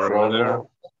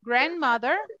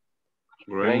 grandmother,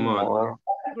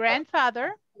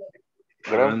 grandfather,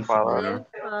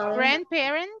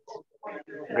 grandparent,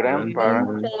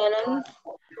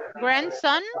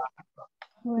 grandson,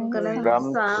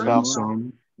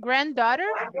 granddaughter.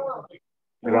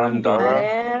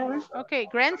 Okay,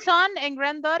 grandson and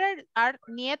granddaughter are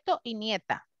nieto y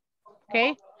nieta.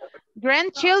 Okay,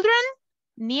 grandchildren,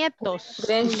 nietos.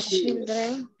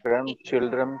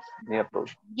 Grandchildren,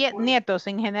 nietos. Yeah, nietos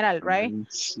in general, right?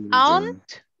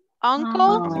 Aunt,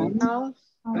 uncle,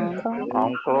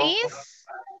 niece,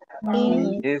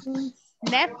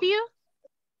 nephew,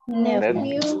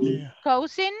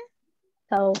 cousin,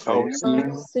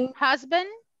 husband,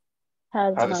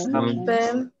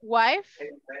 wife,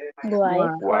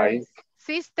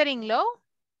 sister-in-law,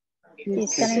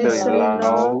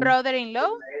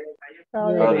 brother-in-law,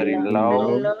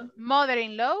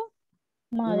 mother-in-law,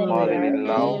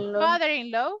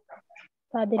 father-in-law,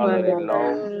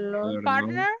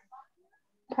 partner,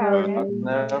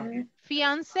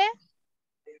 fiancé,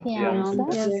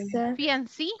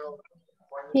 fiancé.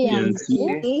 You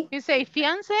say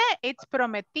fiancé, it's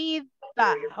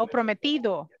prometida o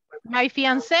prometido. My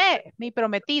fiancé, mi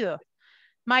prometido.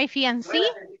 My fiancé,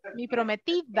 mi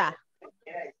prometida.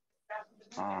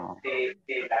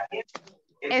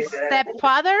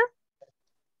 Stepfather.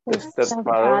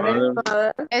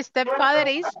 Stepfather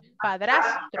is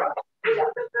padrastro.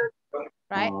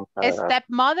 Right?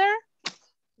 Stepmother.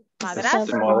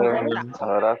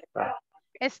 Madrastra.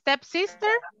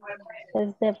 Stepsister.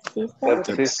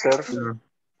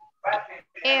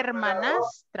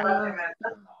 Hermanastra.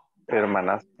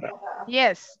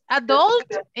 Yes.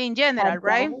 Adult in general,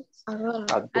 right?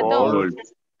 Adult.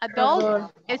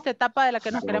 Esta etapa de la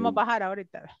que nos queremos bajar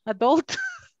ahorita. Adult.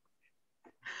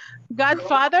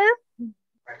 Godfather,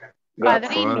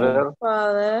 padrino,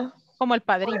 Godfather, como el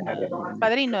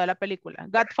padrino de la película.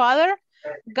 Godfather,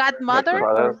 godmother,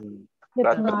 Godfather,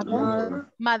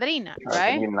 Godmother, madrina,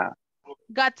 right? Madrina,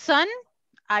 Godson,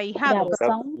 ahijado.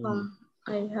 godson,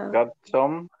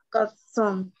 Godson,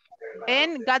 Godson.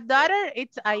 And goddaughter,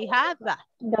 it's ahijada.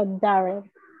 goddaughter,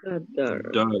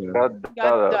 Goddaughter,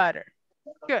 Goddaughter.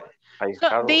 Good. So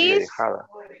ahijado y ahijada.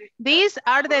 these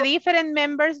are the different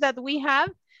members that we have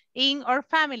in our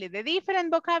family, the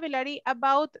different vocabulary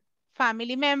about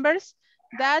family members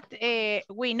that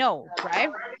we know, right?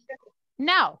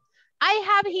 Now, I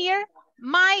have here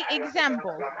my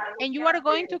example, and you are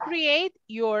going to create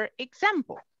your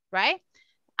example, right?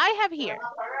 I have here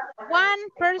one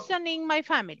person in my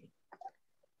family.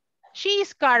 She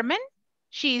is Carmen.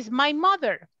 She is my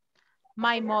mother.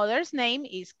 My mother's name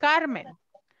is Carmen.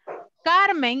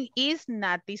 Carmen is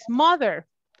Nati's mother.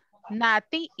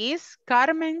 Nati is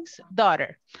Carmen's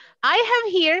daughter. I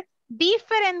have here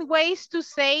different ways to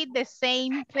say the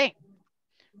same thing,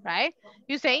 right?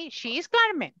 You say, she is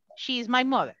Carmen. She is my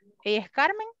mother. Ella es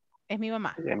Carmen, es mi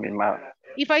mamá. Y mi madre.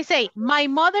 If I say, my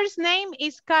mother's name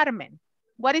is Carmen,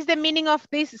 what is the meaning of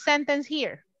this sentence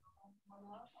here?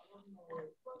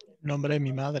 Nombre de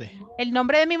mi madre. El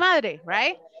nombre de mi madre,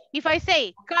 right? If I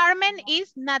say, Carmen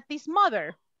is Nati's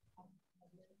mother.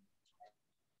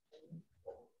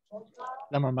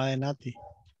 La mamá de Nati.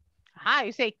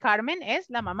 You say, Carmen es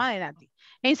la mamá de Nati.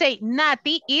 And you say,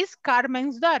 Nati is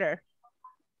Carmen's daughter.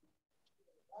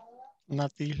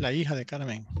 Nati es la hija de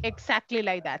Carmen. Exactly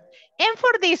like that. And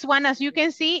for this one, as you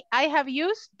can see, I have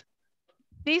used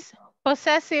these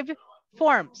possessive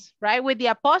forms, right? With the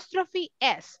apostrophe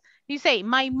S. You say,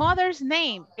 my mother's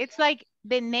name. It's like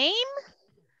the name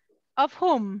of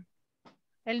whom?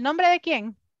 ¿El nombre de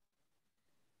quién?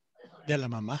 De la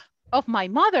mamá. Of my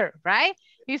mother, right?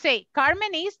 You say,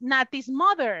 Carmen is Nati's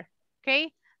mother,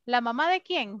 okay? ¿La mamá de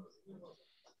quién?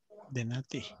 De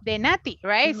Nati. De Nati,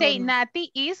 right? Say,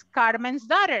 Nati is Carmen's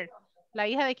daughter. ¿La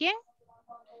hija de quién?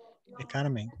 De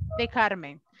Carmen. De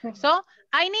Carmen. So,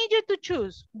 I need you to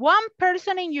choose one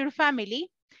person in your family,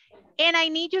 and I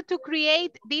need you to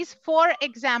create these 4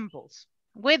 examples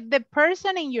with the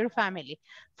person in your family.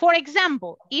 For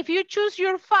example, if you choose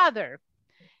your father,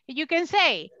 you can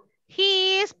say,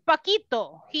 he is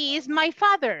Paquito. He is my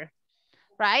father,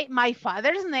 right? My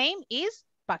father's name is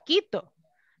Paquito.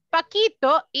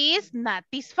 Paquito is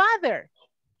Nati's father.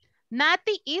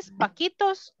 Nati is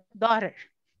Paquito's daughter,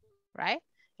 right?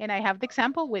 And I have the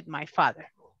example with my father.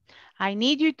 I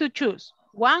need you to choose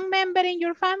one member in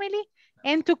your family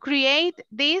and to create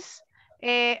these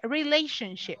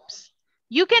relationships.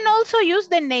 You can also use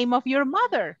the name of your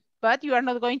mother, but you are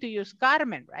not going to use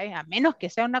Carmen, right? A menos que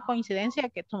sea una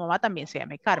coincidencia que tu mamá también se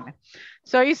llame Carmen.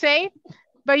 So you say,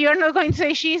 but you're not going to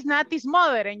say she's Nati's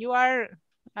mother and you are,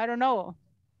 I don't know,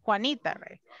 Juanita,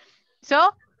 right? So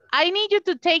I need you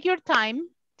to take your time,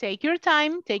 take your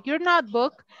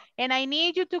notebook, and I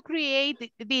need you to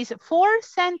create these 4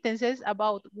 sentences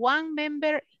about one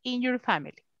member in your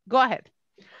family. Go ahead.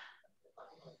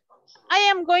 I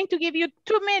am going to give you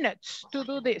 2 minutes to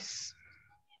do this.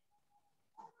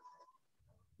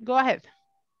 Go ahead.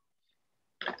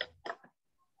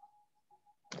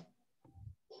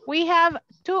 We have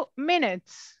 2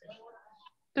 minutes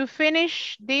to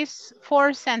finish these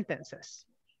 4 sentences.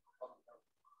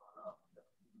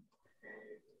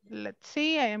 Let's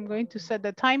see, I am going to set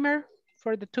the timer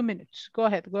for the 2 minutes. Go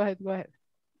ahead, go ahead, go ahead.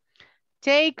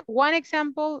 Take one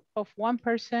example of one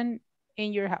person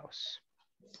in your house.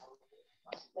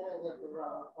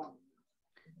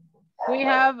 We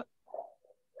have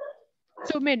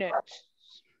 2 minutes.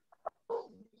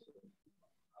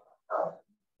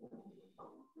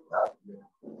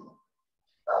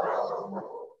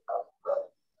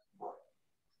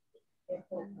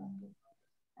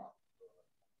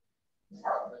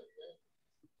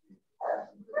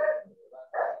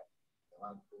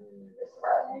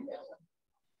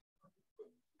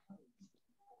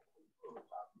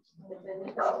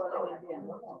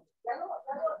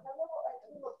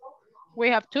 We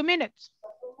have 2 minutes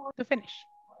to finish.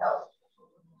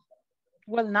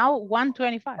 Well, now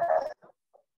 1:25.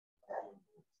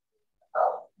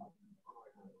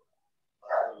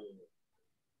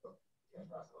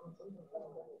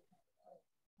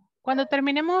 Cuando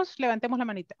terminemos, levantemos la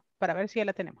manita para ver si ya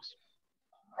la tenemos.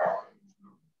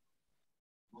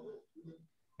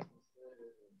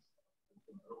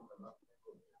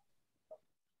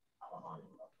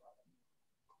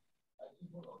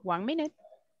 One minute.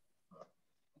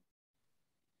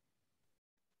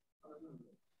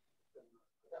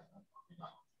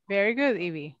 Very good,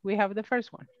 Evie. We have the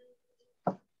first one.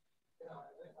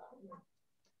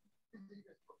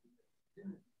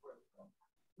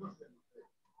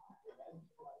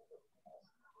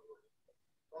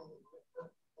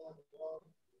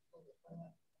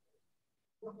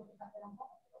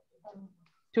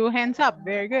 2 hands up,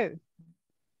 very good.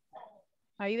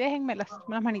 Ahí déjenme las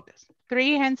manitas.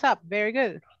 3 hands up, very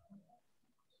good.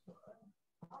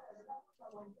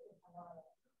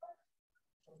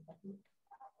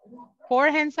 Four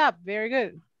hands up, very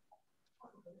good.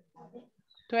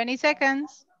 20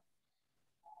 seconds.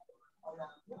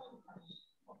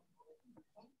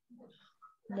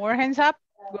 More hands up.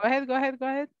 Go ahead, go ahead, go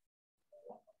ahead.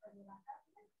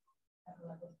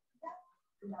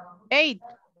 8,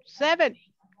 7,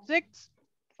 6,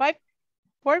 5,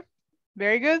 4.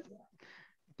 Very good.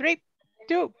 3,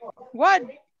 2, 1.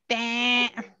 Damn.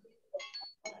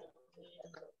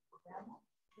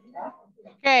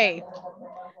 Okay.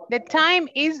 The time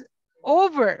is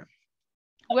over.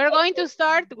 We're going to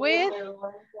start with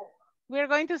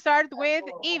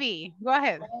Evie. Go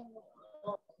ahead.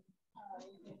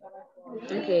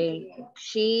 Okay,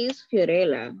 she's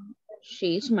Fiorella.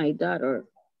 She's my daughter.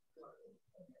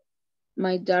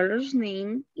 My daughter's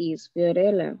name is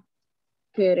Fiorella.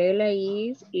 Fiorella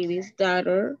is Evie's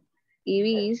daughter.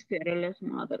 Evie is Fiorella's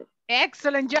mother.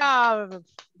 Excellent job.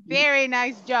 Very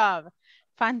nice job.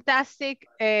 Fantastic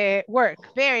work.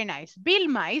 Very nice.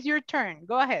 Vilma, it's your turn.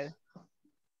 Go ahead.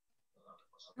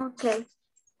 Okay.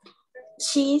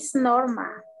 She's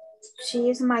Norma. She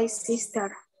is my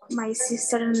sister. My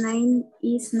sister's name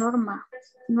is Norma.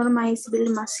 Norma is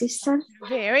Vilma's sister.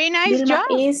 Very nice Vilma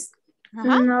job. Is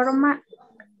Norma.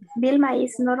 Vilma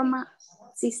is Norma's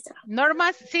sister.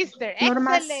 Norma's sister.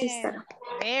 Norma's Excellent. sister.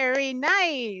 Very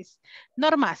nice.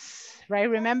 Normas, right?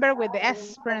 Remember with the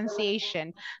S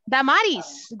pronunciation.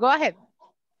 Damaris, go ahead.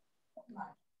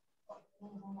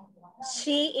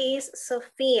 She is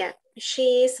Sophia.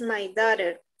 She is my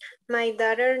daughter. My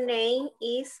daughter's name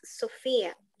is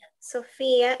Sophia.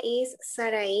 Sophia is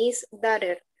Sarai's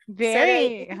daughter.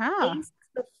 Very, Sarai is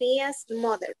Sophia's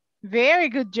mother. Very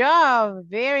good job.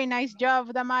 Very nice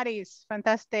job, Damaris.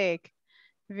 Fantastic.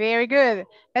 Very good.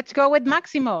 Let's go with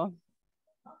Maximo.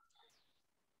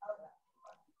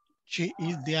 She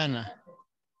is Diana.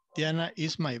 Diana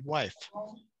is my wife.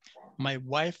 My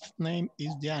wife's name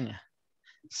is Diana.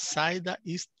 Saida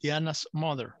is Diana's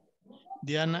mother.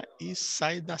 Diana is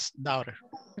Saida's daughter.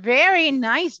 Very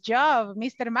nice job,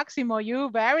 Mr. Maximo.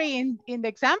 You vary in the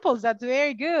examples. That's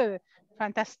very good.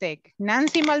 Fantastic.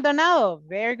 Nancy Maldonado.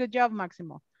 Very good job,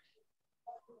 Maximo.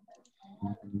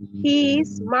 He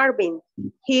is Marvin.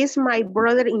 He is my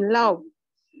brother-in-law.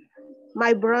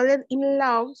 My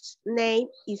brother-in-law's name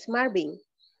is Marvin.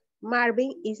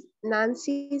 Marvin is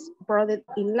Nancy's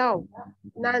brother-in-law.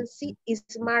 Nancy is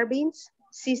Marvin's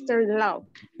sister-in-law.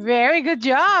 Very good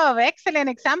job. Excellent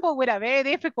example with a very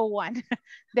difficult one.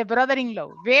 The brother-in-law.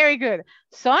 Very good.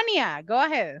 Sonia, go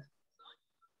ahead.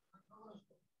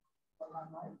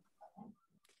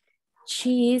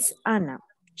 She is Anna.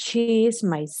 She is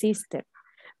my sister.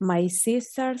 My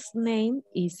sister's name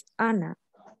is Anna.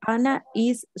 Anna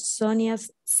is Sonia's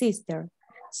sister.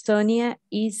 Sonia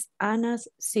is Anna's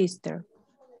sister.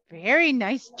 Very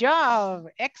nice job.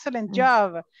 Excellent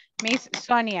job, Miss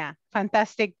Sonia.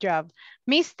 Fantastic job.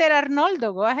 Mr.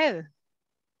 Arnoldo, go ahead.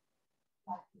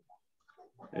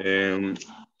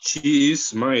 She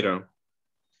is Mayra.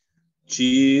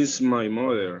 She is my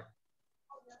mother.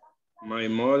 My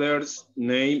mother's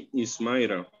name is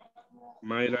Mayra.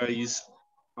 Mayra is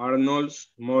Arnold's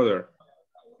mother.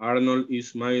 Arnold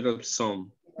is Mayra's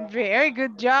son. Very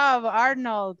good job,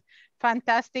 Arnold.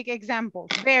 Fantastic example.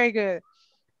 Very good.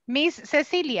 Miss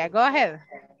Cecilia, go ahead.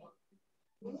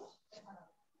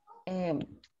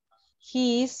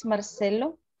 He is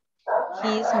Marcelo.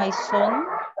 He is my son.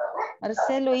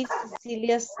 Marcelo is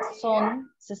Cecilia's son.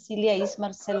 Cecilia is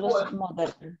Marcelo's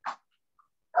mother.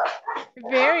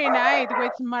 Very nice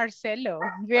with Marcelo.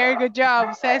 Very good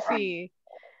job, Ceci.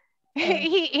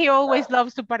 He always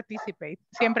loves to participate.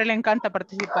 Siempre le encanta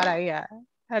participar ahí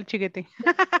al chiquitín,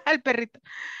 al perrito.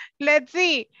 Let's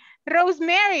see.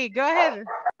 Rosemary, go ahead.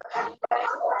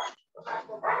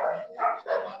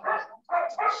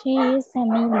 She is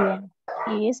Emilia.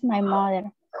 She is my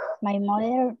mother. My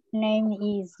mother's name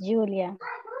is Julia.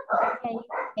 Julia is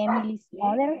Emily's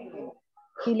mother.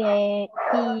 Julia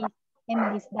is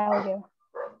Emily's daughter.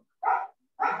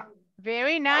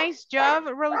 Very nice job,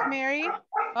 Rosemary,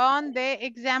 on the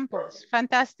examples.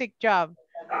 Fantastic job.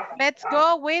 Let's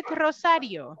go with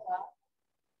Rosario.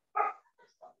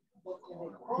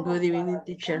 Good evening,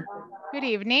 teacher. Good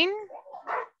evening.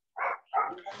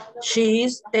 She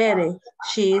is Tere.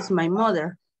 She is my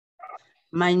mother.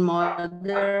 My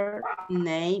mother's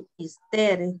name is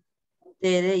Tere.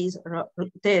 Tere is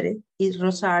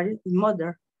Rosario's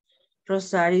mother.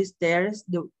 Rosario is Tere's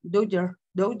daughter.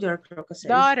 Creo que se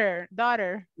dice.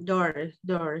 Daughter.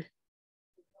 Daughter.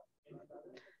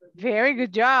 Very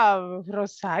good job,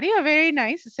 Rosario. Very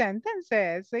nice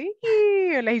sentences. Sí,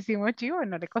 le hicimos chivo,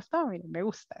 no le costó, miren, me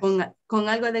gusta. Con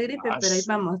algo de gripe, pero ahí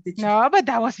vamos, teacher. No, but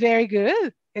that was very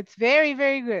good. It's very,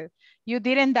 very good. You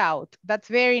didn't doubt. That's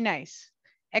very nice.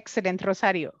 Excellent,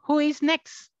 Rosario. Who is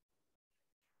next?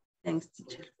 Thanks,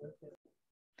 teacher.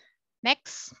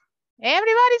 Next.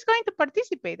 Everybody's going to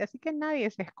participate, así que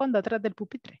nadie se esconda atrás del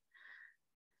pupitre.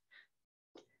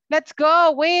 Let's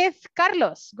go with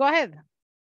Carlos. Go ahead.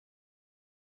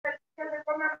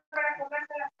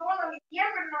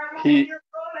 He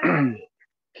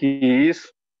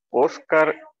is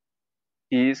Oscar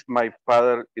is my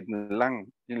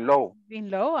father-in-law.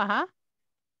 In-law, uh-huh.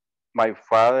 My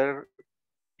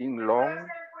father-in-law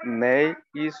name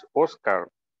is Oscar.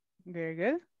 Very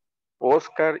good.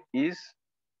 Oscar is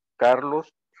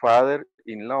Carlos'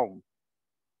 father-in-law.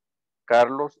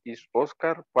 Carlos is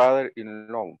Oscar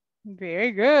father-in-law.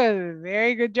 Very good.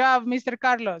 Very good job, Mr.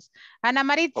 Carlos. Ana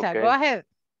Maritza, Okay. go ahead.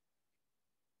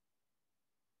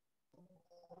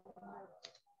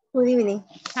 Good evening.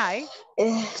 Hi.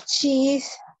 She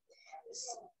is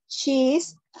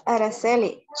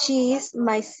Araceli. She is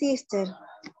my sister.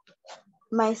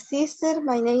 My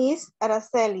name is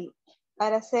Araceli.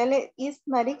 Araceli is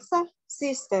Maritza's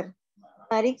sister.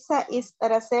 Maritza is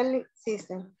Araceli's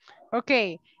sister.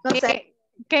 Okay. No sé.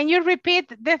 Can you repeat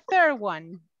the third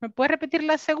one? ¿Me puedes repetir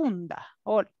la segunda?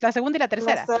 O la segunda y la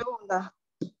tercera. La segunda.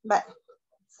 Vale.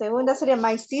 Segunda sería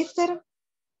my sister.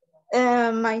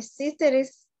 My sister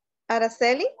is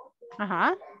Araceli.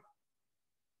 Ajá.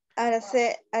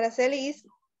 Araceli is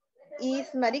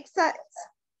Maritza.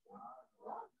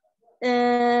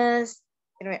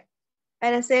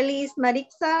 Araceli is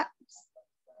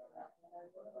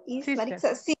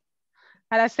Maritza. Sister.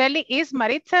 Araceli is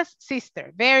Maritza's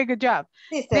sister. Very good job.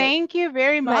 Sister. Thank you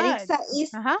very much. Maritza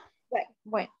is. Ajá.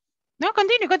 Bueno. No,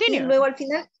 continue. Y luego al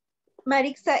final,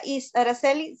 Maritza is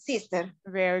Araceli's sister.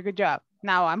 Very good job.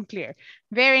 Now I'm clear.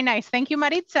 Very nice. Thank you,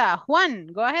 Maritza. Juan,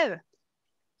 go ahead.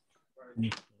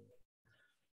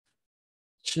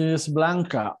 She is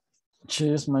Blanca. She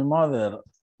is my mother.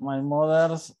 My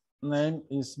mother's name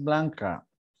is Blanca.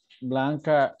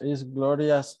 Blanca is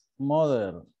Gloria's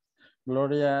mother.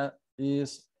 Gloria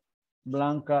is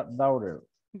Blanca's daughter.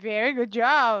 Very good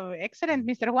job. Excellent,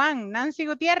 Mr. Juan. Nancy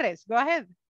Gutierrez, go ahead.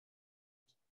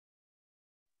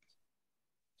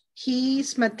 He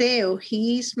is Mateo.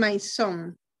 He is my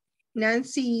son.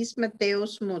 Nancy is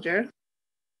Mateo's mother.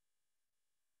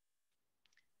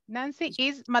 Nancy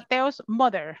is Mateo's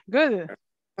mother. Good.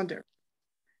 Mother.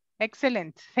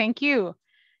 Excellent. Thank you.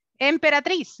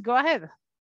 Emperatriz, go ahead.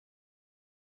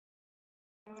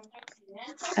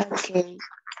 Okay.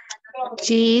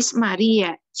 She is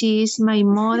Maria. She is my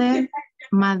mother.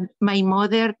 My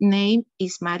mother name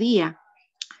is Maria.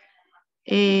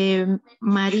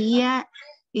 Maria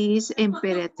is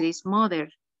Emperatriz mother.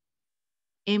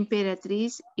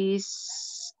 Emperatriz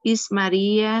is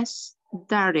Maria's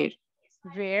daughter.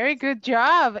 Very good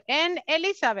job. And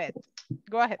Elizabeth,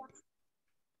 go ahead.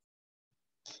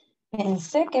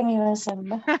 Pensé que me iba a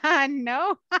salvar.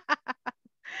 No,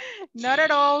 not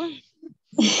at all.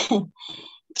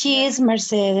 She is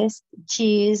Mercedes.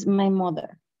 She is my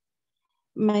mother.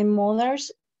 My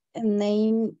mother's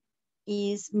name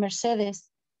is Mercedes.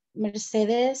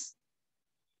 Mercedes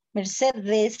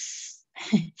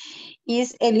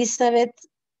is Elizabeth's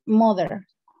mother.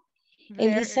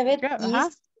 Elizabeth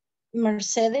is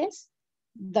Mercedes'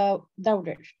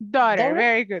 daughter. Daughter,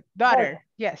 very good. Daughter,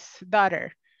 yes,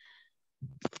 daughter.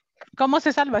 ¿Cómo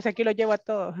se salva si aquí lo llevo a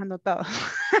todos anotados?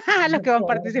 A los que van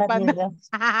participando.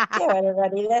 Qué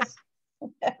barbaridad.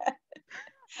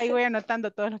 Ahí voy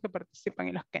anotando todos los que participan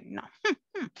y los que no.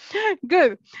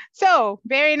 Good. So,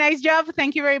 very nice job.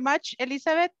 Thank you very much,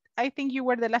 Elizabeth. I think you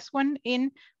were the last one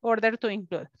in order to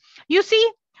include. You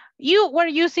see, you were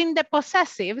using the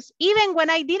possessives even when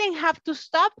I didn't have to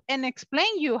stop and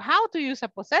explain you how to use a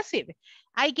possessive.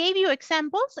 I gave you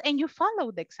examples and you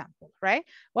followed the example, right?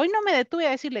 Hoy no me detuve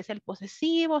a decirles el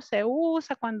posesivo se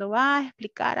usa cuando va a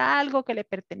explicar algo que le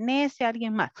pertenece a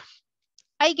alguien más.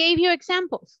 I gave you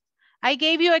examples. I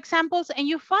gave you examples and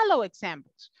you follow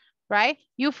examples, right?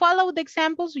 You follow the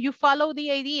examples, you follow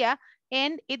the idea,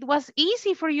 and it was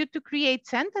easy for you to create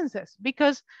sentences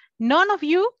because none of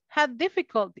you had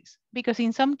difficulties because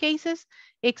in some cases,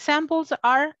 examples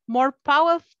are more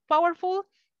powerful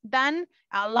than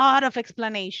a lot of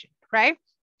explanation, right?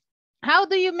 How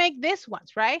do you make these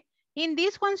ones, right? In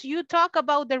these ones, you talk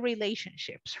about the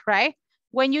relationships, right?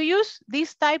 When you use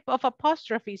this type of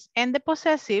apostrophes and the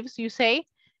possessives, you say,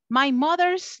 my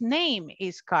mother's name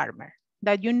is Carmen,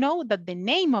 that you know that the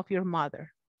name of your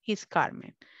mother is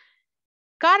Carmen.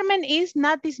 Carmen is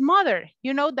Nati's mother.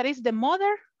 You know that is the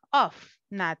mother of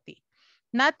Nati.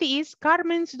 Nati is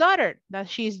Carmen's daughter. That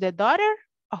she is the daughter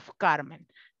of Carmen,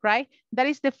 right? That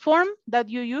is the form that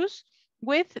you use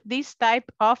with this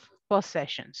type of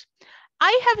possessions.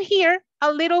 I have here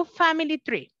a little family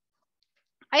tree.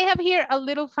 I have here a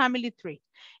little family tree.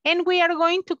 And we are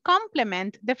going to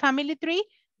complement the family tree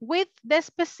with the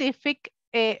specific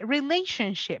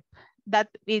relationship that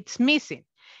it's missing.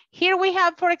 Here we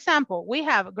have, for example, we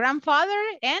have grandfather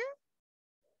and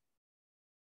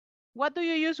what do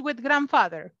you use with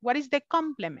grandfather? What is the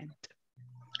complement?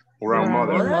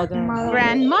 Grandmother.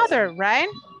 Grandmother, right?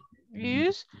 You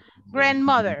use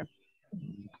grandmother.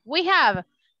 We have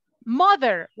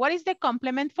mother. What is the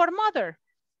complement for mother?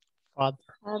 Father.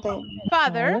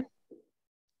 Father.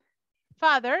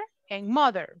 Father and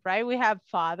mother, right? We have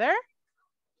father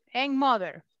and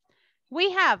mother.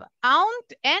 We have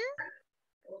aunt and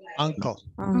Uncle.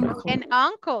 and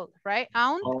uncle, right?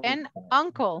 Aunt and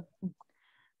uncle.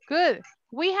 Good.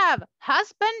 We have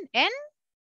husband and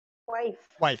Wife.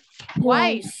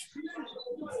 Wife.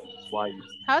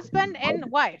 Husband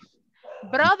and wife.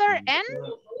 Brother and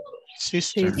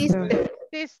Sister.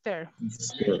 sister.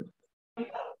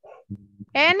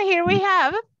 And here we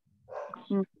have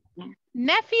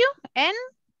nephew and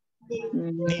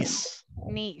Niece.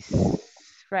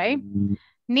 right?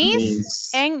 Niece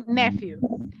and nephew.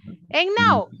 And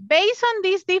now, based on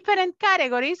these different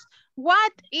categories,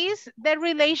 what is the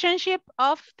relationship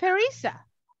of Teresa?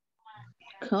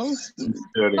 Cousin,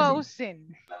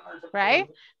 right?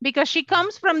 Because she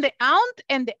comes from the aunt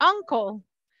and the uncle.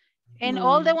 And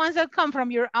all the ones that come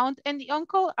from your aunt and the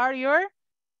uncle are your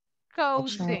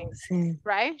cousin,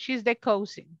 right? She's the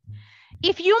cousin.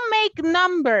 If you make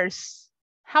numbers,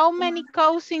 how many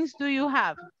cousins do you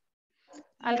have?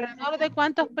 ¿Alrededor de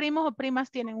cuántos primos o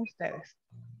primas tienen ustedes?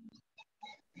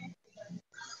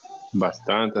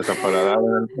 Bastante, hasta para dar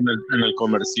en el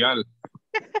comercial.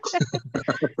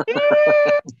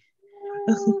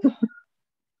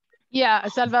 Yeah,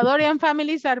 Salvadorian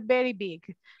families are very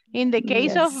big. In the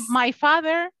case of my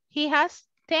father, he has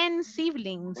 10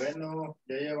 siblings.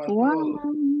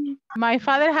 My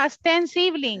father has 10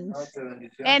 siblings.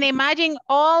 And imagine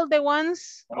all the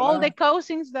ones, all the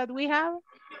cousins that we have.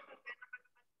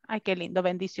 Ay, qué lindo,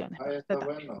 bendiciones.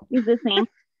 It's the same.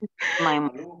 My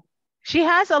mom. She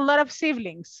has a lot of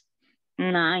siblings.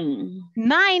 9.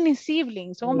 9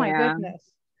 siblings, oh my goodness.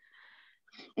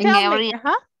 And every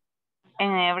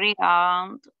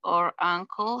aunt or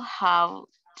uncle have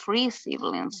 3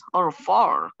 siblings or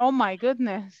 4. Oh my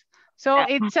goodness. So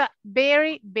it's a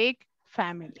very big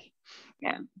family.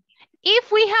 Yeah.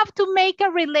 If we have to make a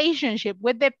relationship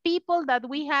with the people that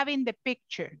we have in the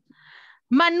picture,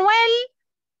 Manuel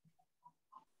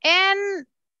and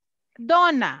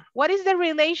Donna, what is the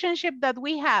relationship that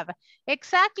we have?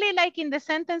 Exactly like in the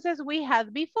sentences we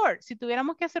had before. Si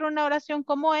tuviéramos que hacer una oración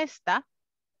como esta,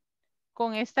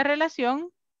 con esta relación,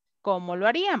 ¿cómo lo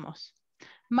haríamos?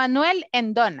 Manuel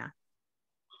and Donna.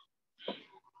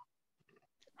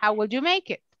 How would you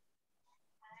make it?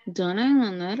 Donna and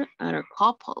Manuel are a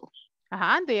couple.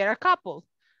 They are a couple.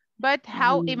 But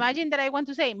how, imagine that I want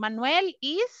to say, Manuel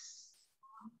is...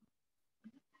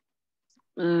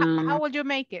 how would you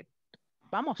make it?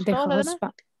 Vamos, the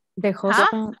husband. The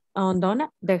husband on Donna.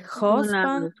 The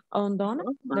husband on Donna.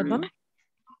 The Donna.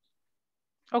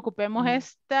 Ocupemos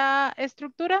esta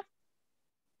estructura.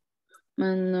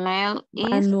 Manuel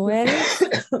is...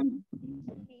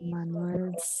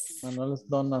 Manuel is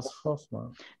Donna's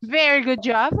husband. Very good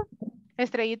job.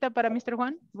 Estrellita para Mr.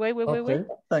 Juan. Wait.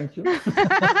 Thank you.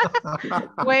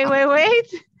 Wait.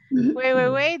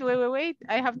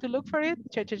 I have to look for it.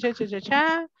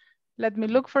 Cha. Let me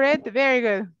look for it. Very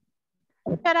good.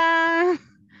 Ta-da!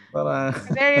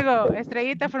 There you go.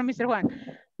 Estrellita for Mr. Juan.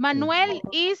 Manuel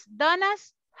is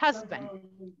Donna's husband.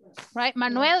 Right?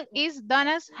 Manuel is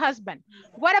Donna's husband.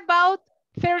 What about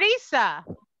Teresa?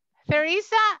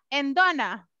 Teresa and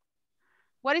Donna.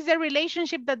 What is the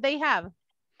relationship that they have?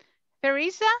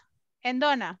 Teresa and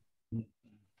Donna.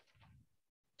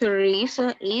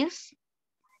 Teresa is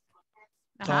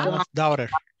Donna's daughter.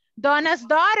 Donna's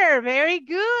daughter. Very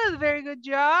good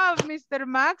job, Mr.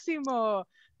 Maximo.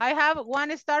 I have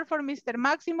 1 star for Mr.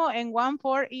 Maximo and 1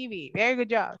 for Evie. Very good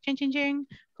job. Ching, ching, ching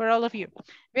for all of you.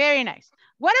 Very nice.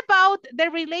 What about the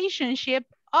relationship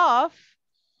of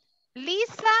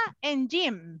Lisa and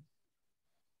Jim?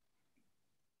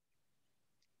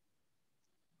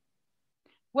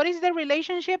 What is the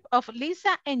relationship of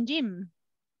Lisa and Jim?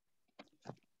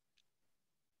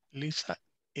 Lisa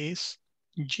is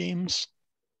Jim's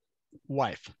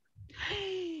wife.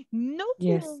 No.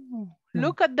 Yes.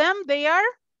 Look at them. They are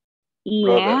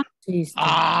Yeah.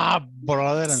 Ah,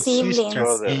 brother and Siblings. sister.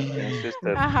 Brother and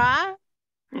sister. Uh-huh.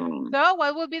 So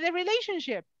what will be the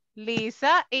relationship?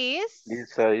 Lisa is?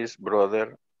 Lisa is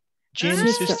brother.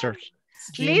 Jim's sister.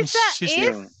 Jim's Lisa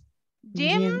sister. is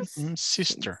Jim's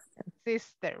sister.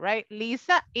 sister, right?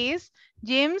 Lisa is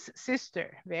Jim's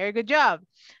sister. Very good job.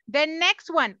 The next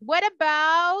one. What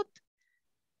about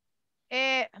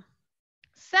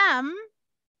Sam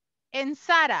and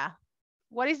Sarah?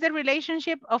 What is the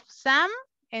relationship of Sam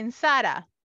and Sarah?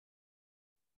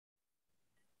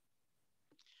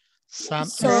 Sam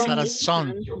is Sarah's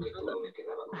son.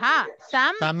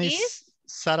 Sam is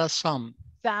Sarah's son.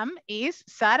 Sam is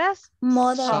Sarah's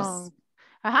Mother. son.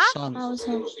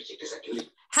 Son.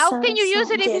 How can you use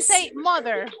it if you Yes. say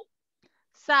mother?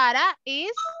 Sarah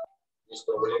is?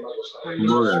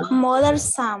 Mother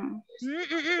Sam.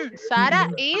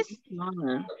 Sarah is?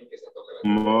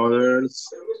 Mother's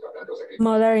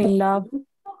Mother-in-law.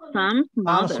 Sam's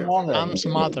mother. Sam's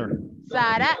mother.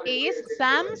 Sarah is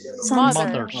Sam's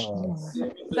mother.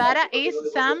 Sarah is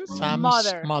Sam's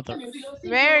mother.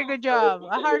 Very good job.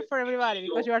 A heart for everybody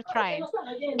because you are trying.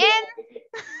 And,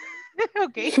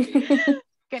 okay.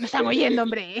 Que no están oyendo,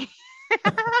 hombre.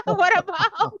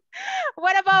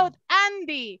 What about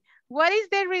Andy? What is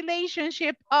the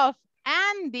relationship of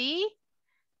Andy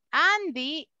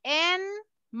and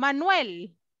Manuel?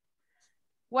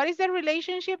 What is the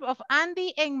relationship of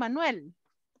Andy and Manuel?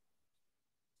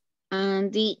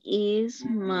 Andy is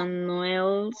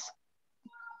Manuel's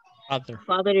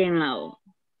father-in-law.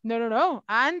 No.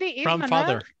 Andy is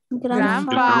Grandfather. Manuel's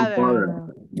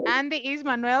grandfather. Andy is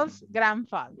Manuel's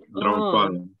grandfather.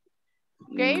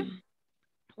 Okay.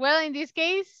 Well, in this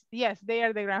case, yes, they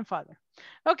are the grandfather.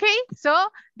 Okay, so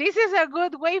this is a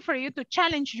good way for you to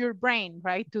challenge your brain,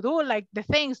 right? To do like the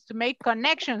things, to make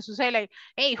connections, to say like,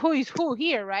 hey, who is who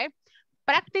here, right?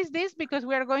 Practice this because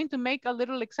we are going to make a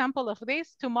little example of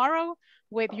this tomorrow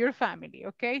with your family,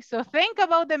 okay? So think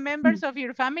about the members of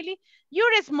your family.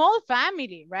 You're a small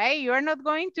family, right? You are not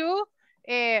going to,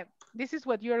 this is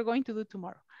what you are going to do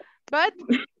tomorrow. But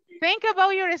think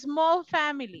about your small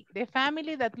family, the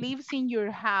family that lives in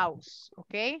your house,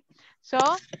 okay? So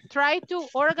try to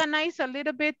organize a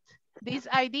little bit this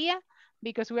idea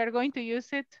because we are going to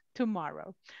use it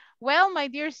tomorrow. Well, my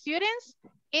dear students,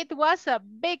 it was a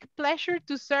big pleasure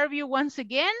to serve you once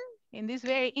again in this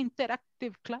very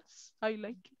interactive class. I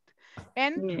like it.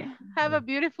 And have a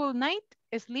beautiful night,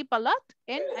 sleep a lot,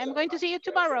 and I'm going to see you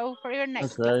tomorrow for your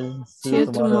next class. See you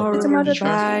tomorrow. Bye.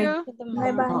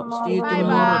 See you.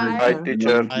 Bye,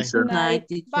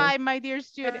 teacher. Bye, my dear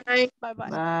students. Bye-bye.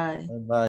 Bye. Bye.